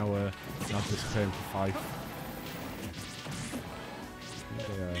potential now disappearing for Faifre.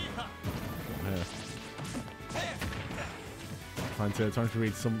 Trying to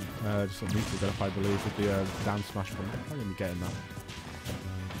read some just some neutral up, I believe, with the down smash one. I'm going to be getting that.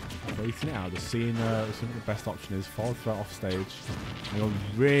 Waiting it out, just seeing what the best option is. Forward threat off stage. And going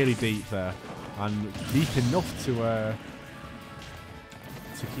really deep there. And deep enough to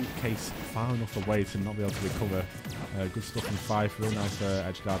keep Kace far enough away to not be able to recover. Good stuff from Faifre. Really nice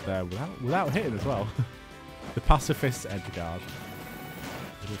edge guard there without hitting as well. The pacifist edge guard.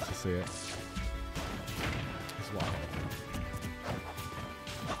 Good to see it as well.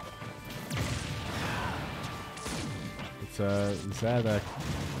 It's there.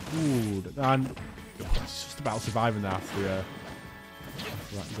 Ooh, and it's just about surviving there after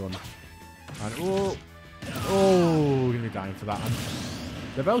that gun. And we're gonna be dying for that. And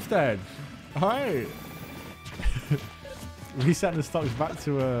they're both dead. Alright. Resetting the stocks back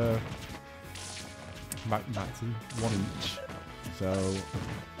to 1 each. So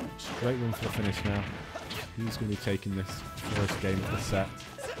straight run for the finish now. Who's gonna be taking this first game of the set?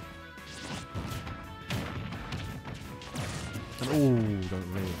 And don't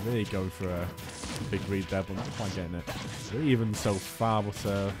really go for a big read there, but not quite getting it. They're even so far, but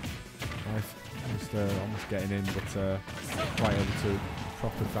almost getting in, but quite able to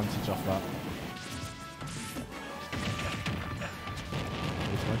proper advantage off that.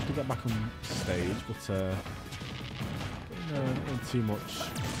 managed to get back on stage, but not doing too much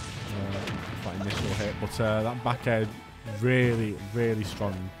that initial hit. But that back air really, really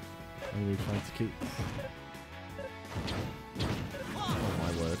strong. And we're trying to keep. Oh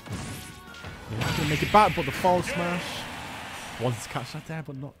my word! Gonna make it back, but the fall smash. Wanted to catch that there,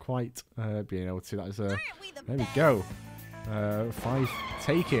 but not quite being able to. That is there we go. 5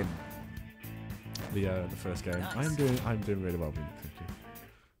 taking the first game. I'm doing really well.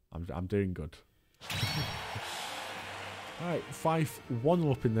 I'm doing good. All right,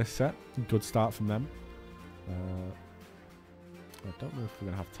 5-1 up in this set. Good start from them. I don't know if we're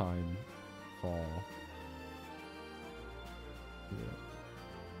gonna have time for.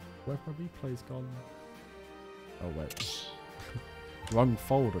 Where have my replays gone? Oh wait, wrong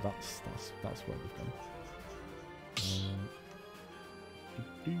folder. That's where we've gone.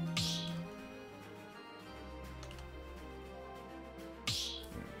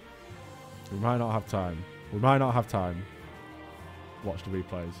 We might not have time. We might not have time. Watch the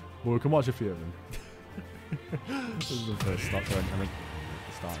replays. But we can watch a few of them. This is the first stop. I mean,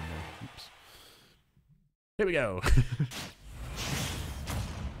 the starting there. Oops. Here we go.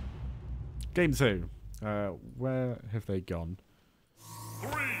 Game 2. Where have they gone?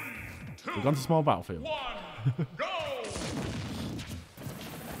 3, 2, They've gone to small battlefield. 1, go!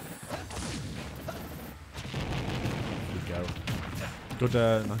 Here we go. Good,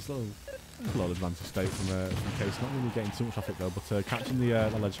 nice little advantage state from Kace. Not really getting too much off it though, but catching the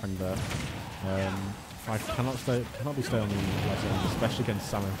ledge hang there. Faifre cannot be staying on the ledge hang, especially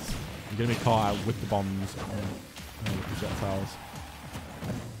against Samus. You're going to be caught out with the bombs and with the projectiles.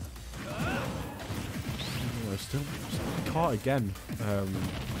 Still caught again.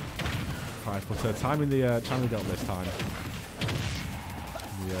 Faifre, but timing the got this time.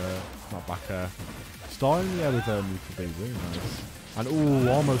 Not back air. Starting the air with could be really nice. And ooh,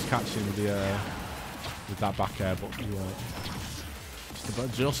 almost catching with that back air, but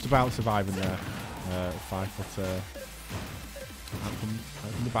just about surviving there. Faifre, but out from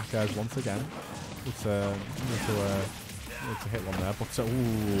the back airs once again. But to hit one there, but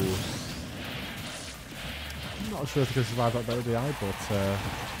ooh. I'm not sure if he can survive that WDI, but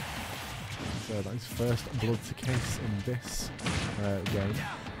that is first blood to Kace in this game.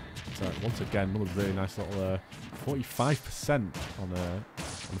 So once again, another really nice little 45% on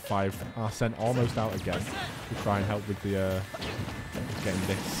 5 Arsene, almost out again. To try and help with the getting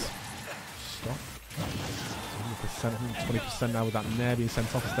this stop. 100%, 120% now with that Nair being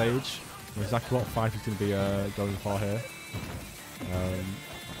sent off stage. Exactly what Faifre is going to be going for here.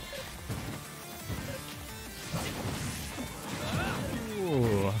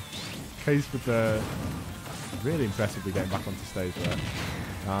 Kace with really impressively getting back onto stage there.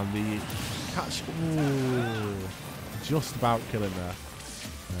 And the catch, ooh, just about killing there.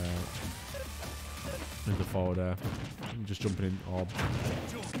 In the forward there. Just jumping in, or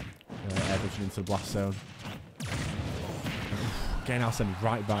air dodging into the blast zone. Getting Arsene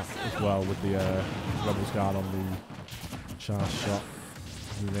right back as well with the Rebels guard on the charge shot.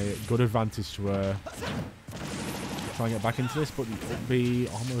 And a good advantage to try and get back into this, but it will be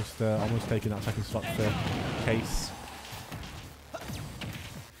almost taking that second slot for Kace.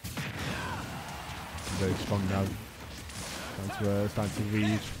 Very strong now. Starting to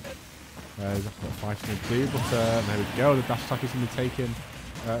read exactly what Faifre's going to do, but there we go. The dash attack is going to be taken.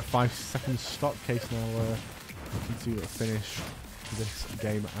 5 seconds stop. Kace now looking to finish this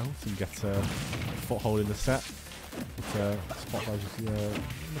game out and get a foothold in the set. But Spotlight is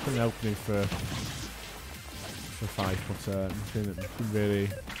looking an opening for 5, but nothing really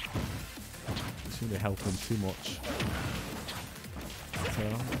helping him too much. So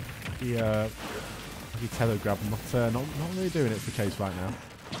the tether grab, not really doing it for Kace right now.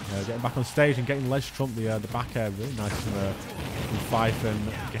 Getting back on stage and getting ledge trump the back air, really nice from Faifre,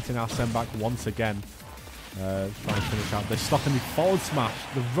 and getting Arsene back once again. Trying to finish out. They're stopping the forward smash,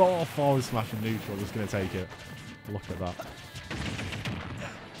 the raw forward smash in neutral. Just going to take it. Look at that.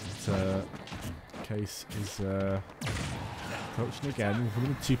 But, Kace is approaching again.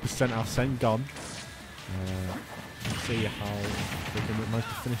 102% Arsene gone. Let's see how they can manage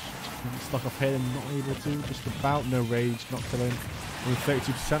to finish stock off here. Not able to. Just about. No rage. Not killing. Only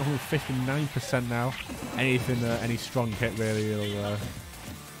 32%. Only 59% now. Anything, any strong hit really will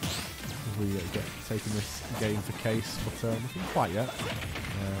we get taking this game for Kace, but nothing quite yet.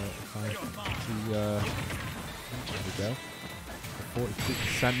 There we go.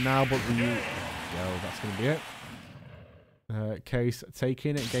 42% now, but that's going to be it. Kace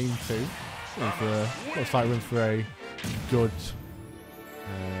taking it, game 2. Looks like we're in for a good.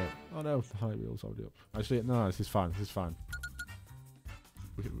 Oh no, the high wheel's already up. Actually, no, this is fine. This is fine.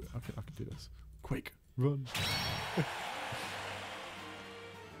 I can do this. Quick, run.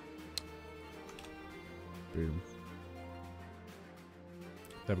 Boom.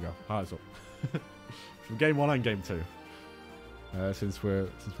 There we go. Hearts up. From game 1 and game 2. Since we're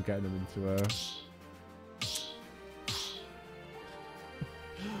getting them into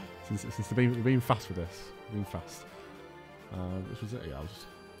since they're being fast with this. Being fast. Which was it? Yeah, I was just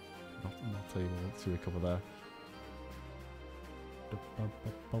not able to recover there. And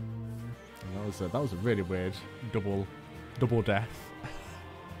that was a really weird double death.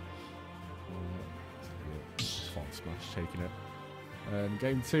 Forward smash, taking it.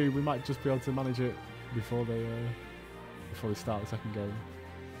 Game 2, we might just be able to manage it before they start the second game.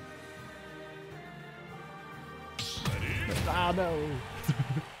 Ah no!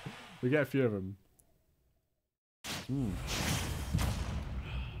 We get a few of them.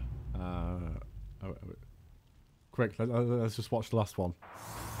 Quick, let's just watch the last one.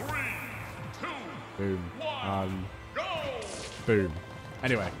 3, 2, Boom. 1, go! Boom.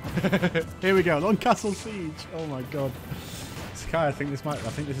 Anyway, here we go. On Castle Siege. Oh my god. Sky, I think this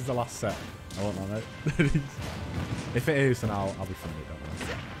is the last set. I won't know. If it is, then I'll be fine with that.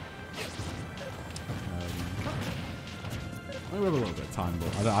 We have a little bit of time,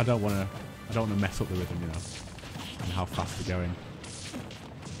 but I don't want to mess up the rhythm, you know, and how fast we're going.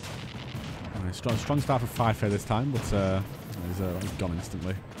 Strong start for Faifre this time, but he's gone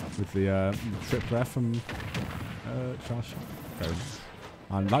instantly with the trip there from Josh.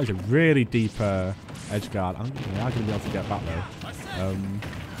 And that is a really deep edge guard. I think we are going to be able to get back though.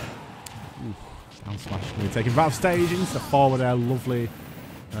 Down smash. We're taking right off stage into the forward there. Lovely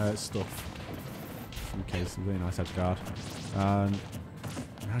stuff from Kace. Really nice edge guard. And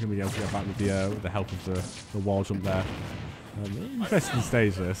we're going to be able to get back with the help of the wall jump there. Interesting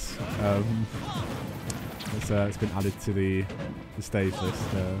stage this. It's been added to the stage list.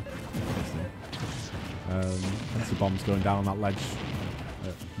 Fancy bombs going down on that ledge.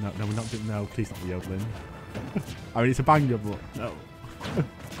 No, we're not doing. No, please not the yodeling. I mean, it's a banger, but no.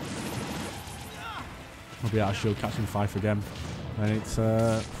 I'll be out of shield catching 5 again, and it's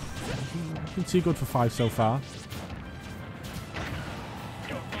been too good for 5 so far.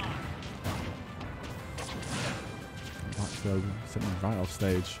 Sitting right off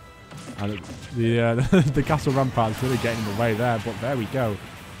stage, and the castle rampart's really getting in the way there. But there we go.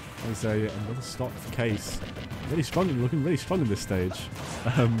 There's another stop for Kace. Really strong, looking really strong in this stage.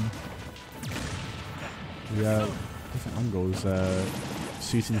 Different angles,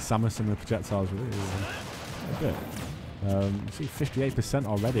 shooting Samus and the projectiles really a bit. You see 58%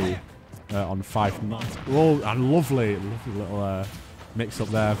 already on 5 knots. Oh, and lovely little mix up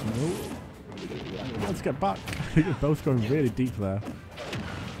there. Let's get back. You're both going really deep there.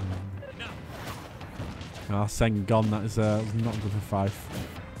 Seng gone. That is not good for 5.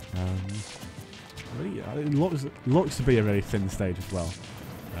 It looks to be a really thin stage as well.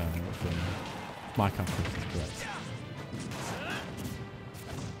 My calculation is correct.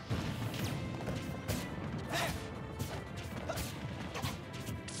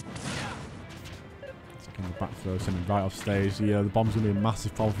 Taking the back throw, sending right off stage. The bomb's going to be a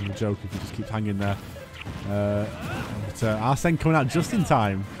massive problem for the Joker if he just keeps hanging there. Arsene coming out just in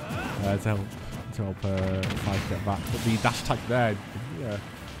time to help 5 get back. But the dash attack there,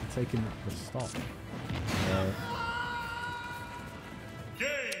 taking the stop.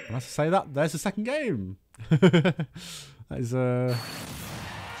 And I have to say that there's the second game. That is a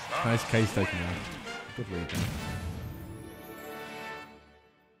nice Kace taking out. Good lead.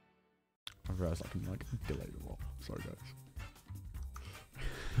 I realised I can delay the wall. Sorry guys.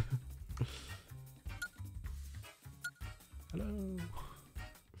 Hello.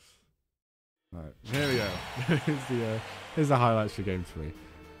 Alright, here we go. Here's the highlights for game 3.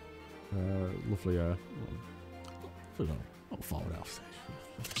 Lovely not forward off stage.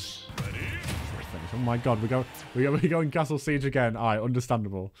 Oh my god, we're going Castle Siege again. Alright,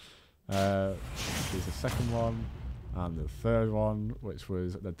 understandable. Here's the second one and the third one, which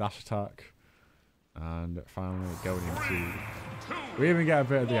was the dash attack. And finally going into... We even get a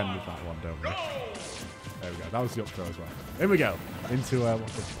bit at the end of that one, don't we? There we go. That was the up throw as well. Here we go. Into what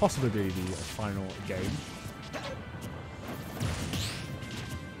could possibly be the final game.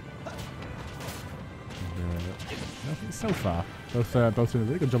 I think so far, both doing a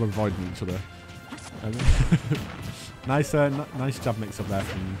really good job of avoiding each other. Nice jab mix up there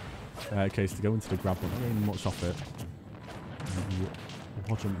from Kace to go into the grab, but not getting much off it.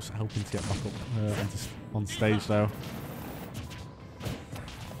 Wodrum's helping to get back up on stage though.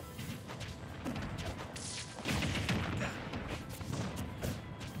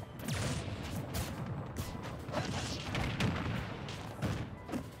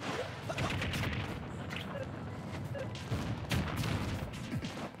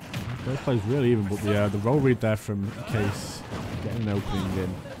 Those plays really even, but the roll read there from Kace getting an opening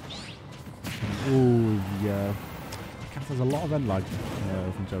in. Ooh, yeah. Kace has a lot of end lag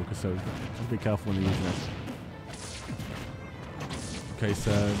from Joker, so be careful when you're using it. Kace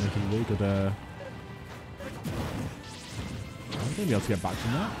making really good. I'm going to be able to get back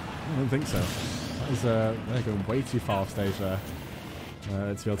from that. I don't think so. That was they're going way too far off stage there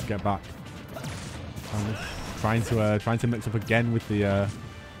to be able to get back. Trying to mix up again with the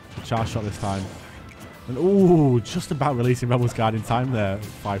charge shot this time. And ooh, just about releasing Rebel's Guard in time there.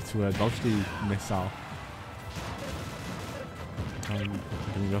 Faifre to dodge the missile. I'm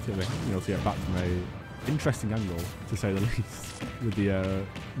going to be able to get back from a interesting angle, to say the least, with the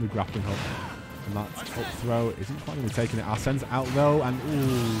grappling hook. And that up throw isn't quite going to be taking it. Arsene's out though, and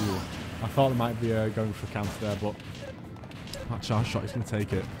ooh, I thought it might be going for a counter there, but that charge shot is going to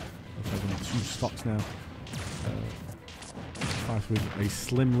take it. We're taking 2 stocks now. Faifre with a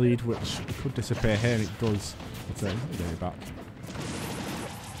slim lead, which could disappear here, and it does. But he's going to get it back.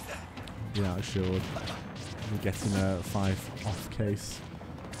 Yeah, assured. We're getting a 5 off Kace.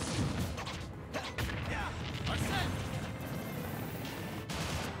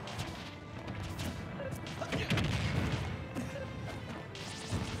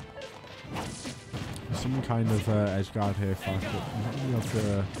 Some kind of edge guard here, Faifre, but I'm not going to be able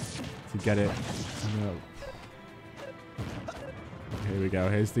to get it. Here we go.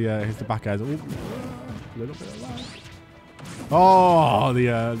 Here's the back airs. Ooh, a little bit of lag. Oh,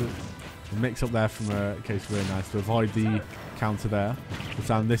 the mix up there from Kace, really nice to avoid the counter there.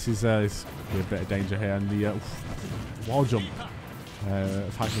 But this is a bit of danger here, and the wall jump.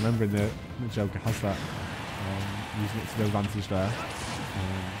 Faifre remembering the Joker has that, using it to the advantage there.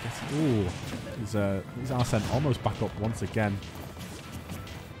 Ooh, is Arsene almost back up once again.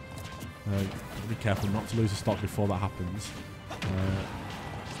 Be careful not to lose a stock before that happens.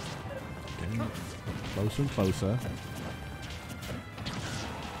 Getting closer and closer.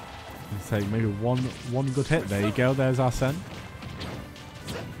 Let's take maybe one good hit. There you go. There's Arsene.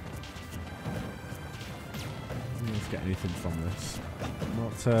 Let's get anything from this.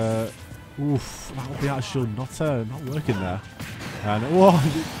 Not. Oof, that would be actually not working there. And whoa,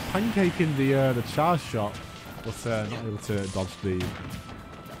 pancaking the charge shot, but not able to dodge the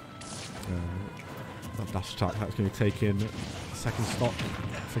dash attack. That's going to take in second stock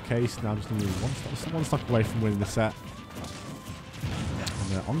for Kace. Now just going to be one stock away from winning the set.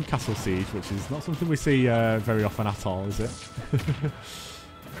 And on Castle Siege, which is not something we see very often at all, is it?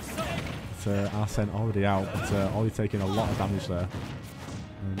 But Arsene already out, but already taking a lot of damage there.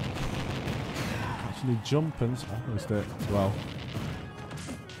 Catching the jump and almost it as well.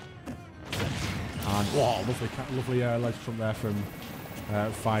 And whoa, lovely ledge jump there from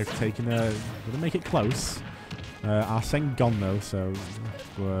Faifre, taking going to make it close. Arsene gone though, so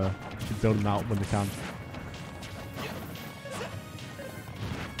we're building out when they can.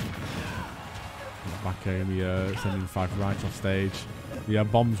 Back here, sending Faifre right off stage. The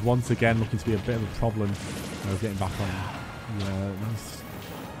bombs once again looking to be a bit of a problem. Getting back on.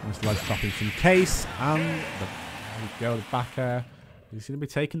 Nice ledge trapping from Kace, and there we go, the back air. He's going to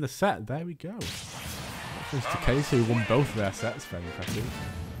be taking the set. There we go. Thanks to Kace, who won both of their sets. Very impressive.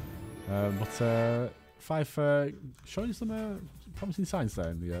 But Faifre showing some promising signs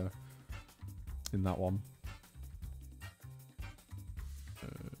there in that one.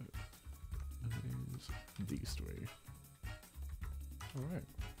 These 3. All right.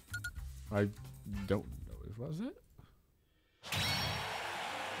 I don't know if that was it.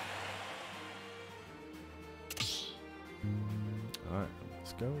 Alright,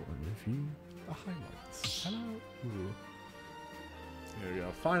 let's go and review the highlights. Hello. Ooh. Here we go.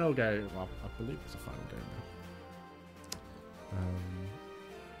 Final game. Well, I believe it's a final game now.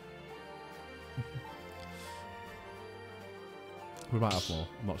 We might have more.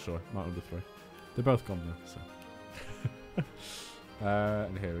 I'm not sure. Might under 3. They're both gone now, so.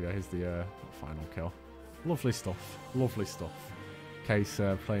 And here we go. Here's the final kill. Lovely stuff. Lovely stuff.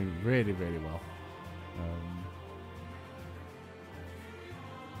 Kace playing really, really well.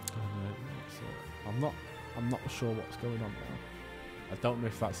 I'm not sure what's going on now. I don't know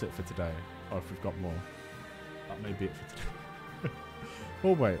if that's it for today, or if we've got more. That may be it for today.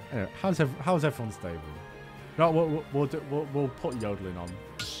 Oh wait, anyway, how's everyone's day been? No, we'll put yodeling on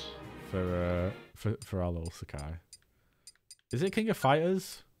for our little Sakai. Is it King of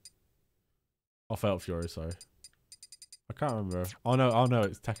Fighters? Or Fatal Fury? Sorry, I can't remember. Oh no,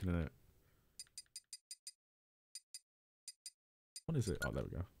 it's Tekken in it. What is it? Oh, there we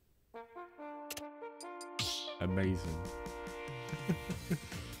go. Amazing.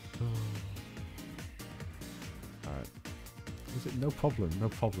 Alright. No problem, no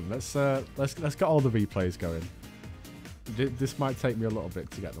problem. Let's get all the replays going. This might take me a little bit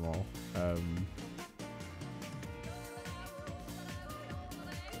to get them all.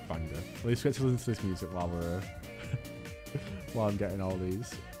 Banger. At least we get to listen to this music while we're while I'm getting all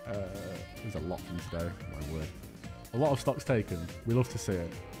these. There's a lot from today. My word. A lot of stocks taken. We love to see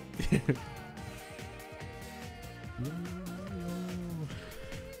it.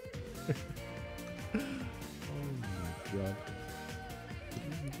 Oh my god.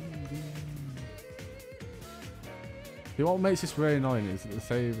 See, what makes this really annoying is that they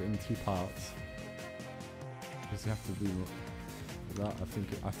save in 2 parts. Because you have to do that.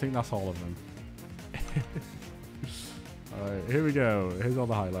 I think that's all of them. Alright, here we go. Here's all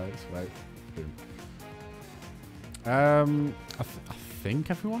the highlights. Right. Boom. I think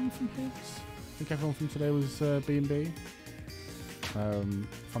everyone from here today was B&B.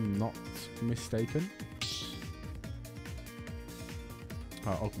 If I'm not mistaken.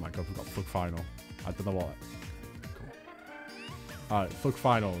 Oh my god, we've got Thug Final. I don't know what. Cool. Alright, Thug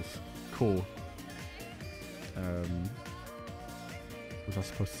Finals. Cool. Was I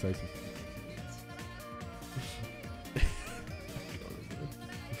supposed to say something?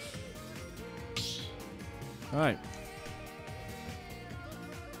 Alright.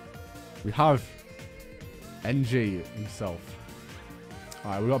 We have NG himself.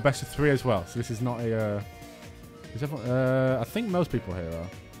 Alright, we've got best of 3 as well. So this is not a... is everyone, I think most people here are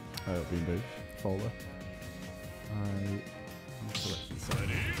B&B folder.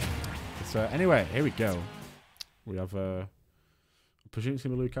 So anyway, here we go. We have I presume it's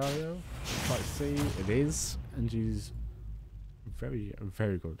going to be Lucario. Try to see. It is. NG's very,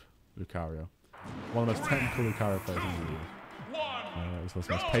 very good Lucario. One of the most technical Lucario players in the league. He's also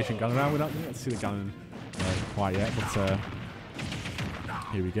the most patient going around. We don't get to see the Ganon quite yet, but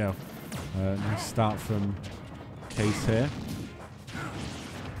here we go. Nice start from Kace here.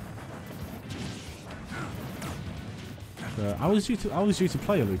 I was due to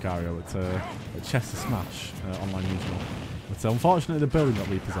play a Lucario at Chester Smash online regional, but unfortunately the building got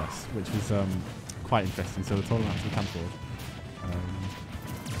repossessed, which was quite interesting. So the tournament had to be cancelled.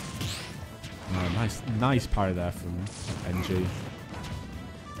 Nice parry there from NG.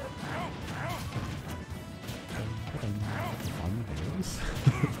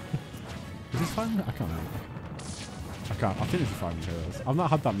 Is this Fire? I can't remember. I think this is Fire Heroes. I've not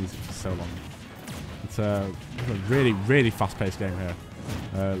had that music for so long. It's a really, really fast-paced game here.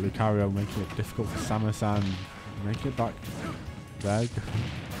 Lucario making it difficult for Samus and making it back there.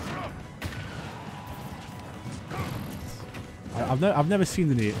 I've never seen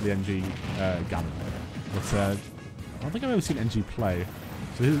the NG Ganon, but I don't think I've ever seen NG play.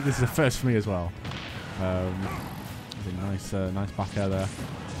 So this is the first for me as well. Nice back air there,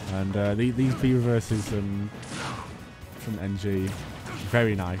 and these B reverses from NG,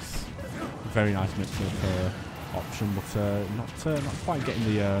 very nice mix-up option, but not quite getting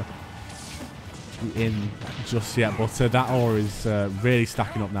the in just yet. But that ore is really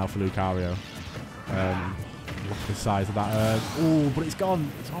stacking up now for Lucario. Look at the size of that. Oh, but it's gone.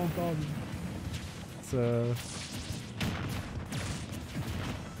 It's all gone. It's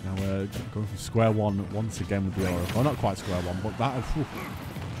now we're going from square one once again with the aura. Well, not quite square one, but that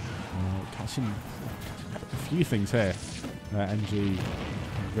catching a few things here. NG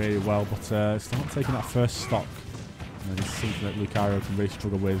really well, but still not taking that first stock. And it's something that Lucario can really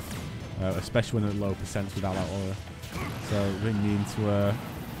struggle with, especially when at low percents without that aura. So really need to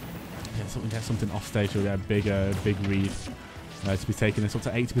get something off stage to get a big read. To be taking this up to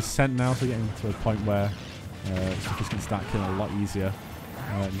 80% now, so getting to a point where stuff is going to start killing a lot easier.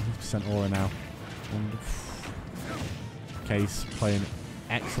 90% aura now. And Kace playing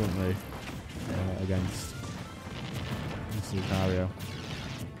excellently against Lucario.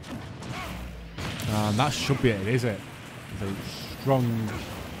 And that should be it, is it? It's a strong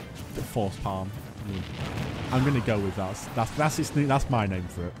force palm. I'm going to go with that. That's my name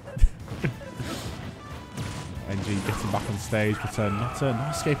for it. NG getting back on stage, but not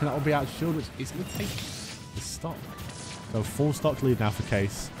escaping that will be out of shield, which is going to take the stock. So full stock lead now for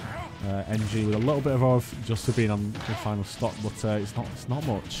Kace. NG with a little bit of off just for being on the final stock, but it's not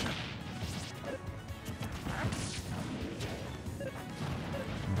much.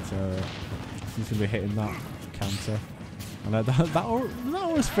 He's going to be hitting that counter. And that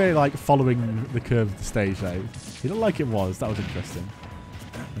was very like following the curve of the stage there. He looked like it was. That was interesting.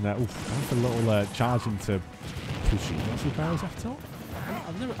 And that was a little charge into Kushi. What's Lucario's off top?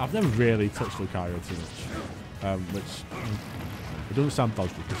 I've never really touched Lucario too much. Which it doesn't sound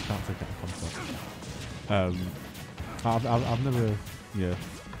dodgy because you can't take it in contact. I've never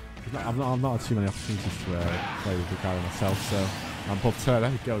I've not had too many opportunities to play with Lucario myself, so but there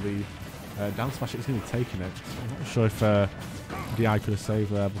we go. The down smash is going to be taking it. So I'm not sure if DI could have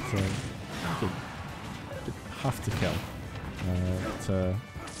saved there, but I think it have to kill.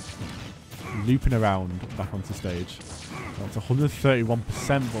 Looping around back onto stage. That's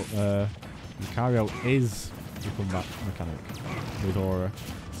 131%, but Lucario is the comeback mechanic with Aura.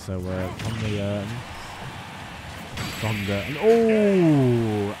 So on the Thunder, and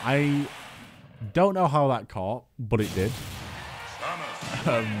oh, I don't know how that caught, but it did.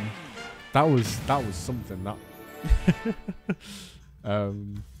 That was something. That that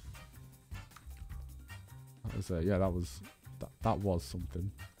was yeah, that was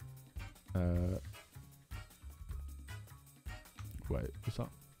something. Wait, was that?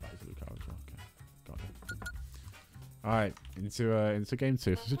 That was Lucario as well. Okay, got it. All right, into game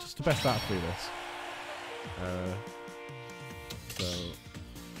 2. So just the best out of 3 this. So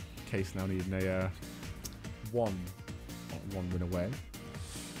Kace now needing a one win away.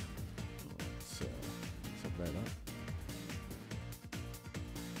 So let's update that.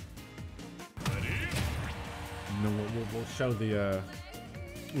 And then we'll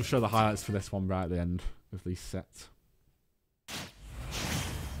show the highlights for this one right at the end of these sets.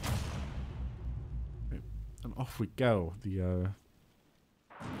 And off we go. The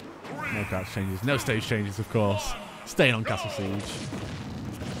knockout changes, no stage changes, of course. Staying on Castle Siege.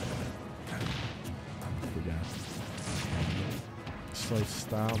 Slow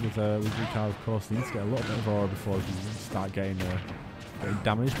start with Lucario, of course. Needs to get a little bit of aura before he can start getting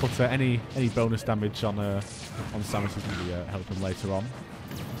damage. But any bonus damage on Samus is going to be helping later on.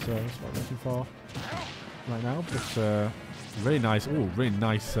 So that's what I'm looking for right now. But really nice. Oh, really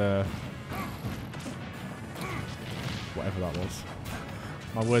nice. Whatever that was.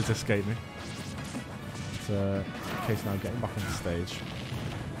 My words escape me. But Kace now getting back on the stage.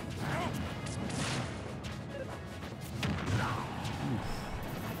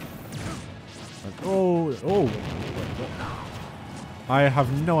 Oh! I have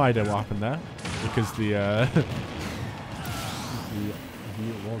no idea what happened there because the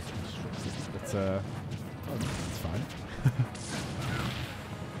view was obstructed, but it's fine.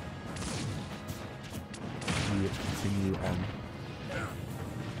 We continue on.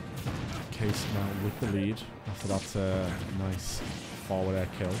 Kace now with the lead after that nice forward air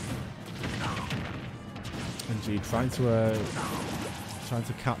kill. And G trying to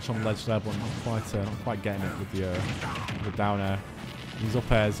catch on ledge there, but not quite getting it with the down air. These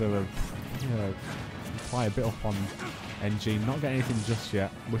up airs are quite a bit up on NG, not getting anything just yet.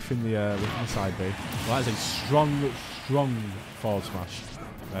 Whiffing the side B. Well, that is a strong forward smash.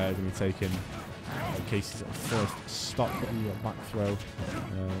 Going to be taking Kace's first stop, getting the back throw. NG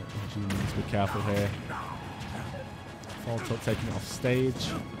needs to be careful here. Forward tilt taking it off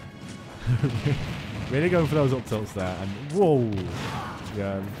stage. Really going for those up tilts there, and whoa!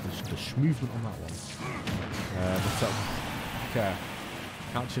 Yeah, the movement on that one. Okay,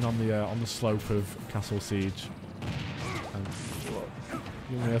 catching on the slope of Castle Siege, and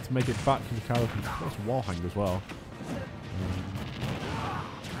you have to make it back to the Lucario. That's wall hang as well.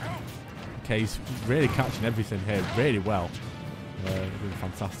 Kace really catching everything here really well, doing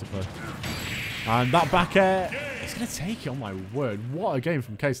fantastically. And that back air, it's gonna take it. Oh my word! What a game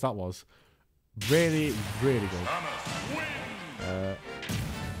from Kace that was. Really good.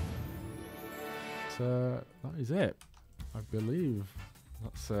 That is it. I believe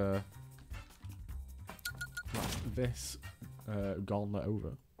that's this gauntlet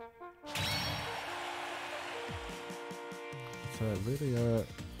over. It's a really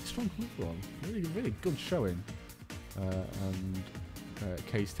strong one. Really good showing. And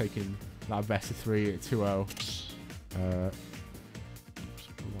Kace taking that best of 3 at 2-0.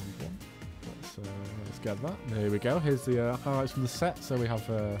 Let's get that. There we go. Here's the highlights from the set. So we have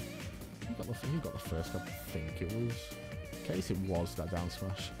who got the first? I think it was Kace. It was that down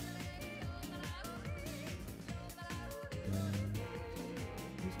smash.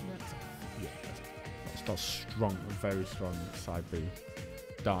 Who's next? Yeah, that's strong, very strong side B.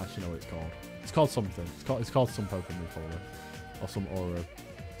 Don't actually know what it's called. It's called something. It's called some Pokemon folder or some Aura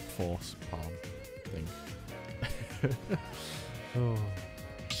Force Palm thing. Oh.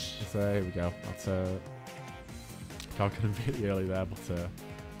 So here we go. That's got kind of really early there, but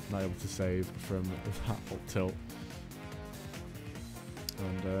not able to save from that up tilt.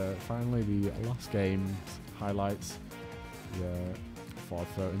 And finally, the last game's highlights. The forward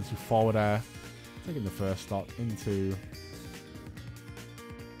throw into forward air, taking the first stock into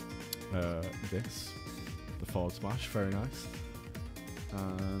this, the forward smash. Very nice.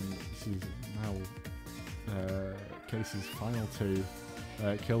 And this is now Kace's final 2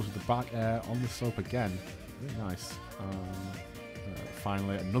 kills with the back air on the slope again. Really nice.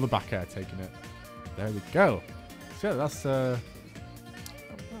 Finally, another back air taking it. There we go. So yeah, that'll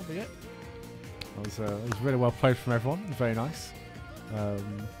be it. That was really well played from everyone. It was very nice.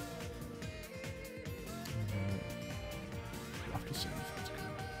 After seeing that's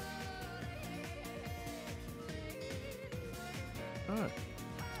good. Alright.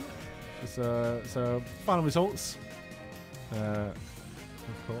 So final results. Of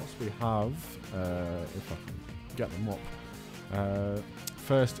course, we have, if I can get them up.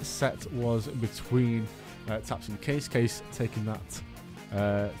 First set was between Tapsy and Kace. Kace taking that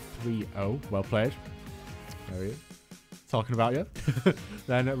 3-0. Well played. There he is. Talking about you.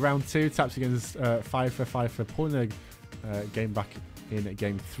 Then round 2, Tapsy against Faifre. Faifre pulling the game back in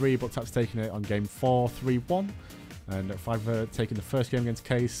game 3, but Tapsy taking it on game 4, 3-1. And Faifre taking the first game against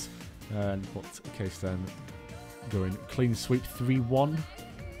Kace. But Kace then going clean sweep 3-1.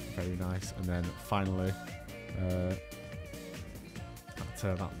 Very nice. And then finally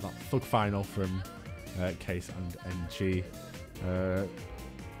that thug final from Kace and NG.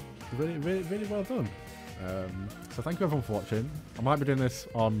 Really well done. So thank you everyone for watching. I might be doing this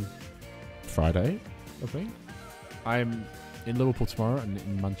on Friday, I think. I'm in Liverpool tomorrow and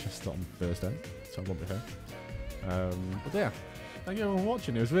in Manchester on Thursday, so I won't be here. But yeah, thank you everyone for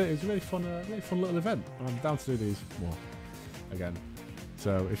watching. It was really fun little event, and I'm down to do these more again.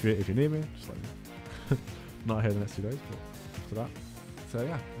 So if you need me, just let me know. Not here the next 2 days, but after that. So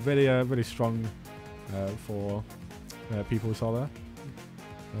yeah, really strong for people who saw there.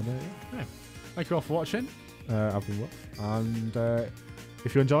 And yeah, thank you all for watching. I've been Wolf, and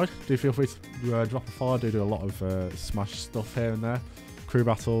if you enjoyed, do feel free to drop a follow. I do a lot of Smash stuff here and there, crew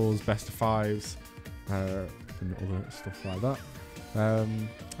battles, best of 5s, and other stuff like that.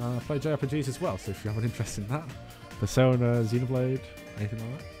 I play JRPGs as well, so if you have an interest in that, Persona, Xenoblade, anything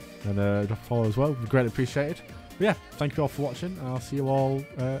like that, and drop a follow as well, would be greatly appreciated. But yeah, thank you all for watching, and I'll see you all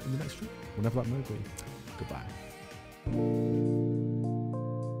in the next stream, whenever that may be. Goodbye.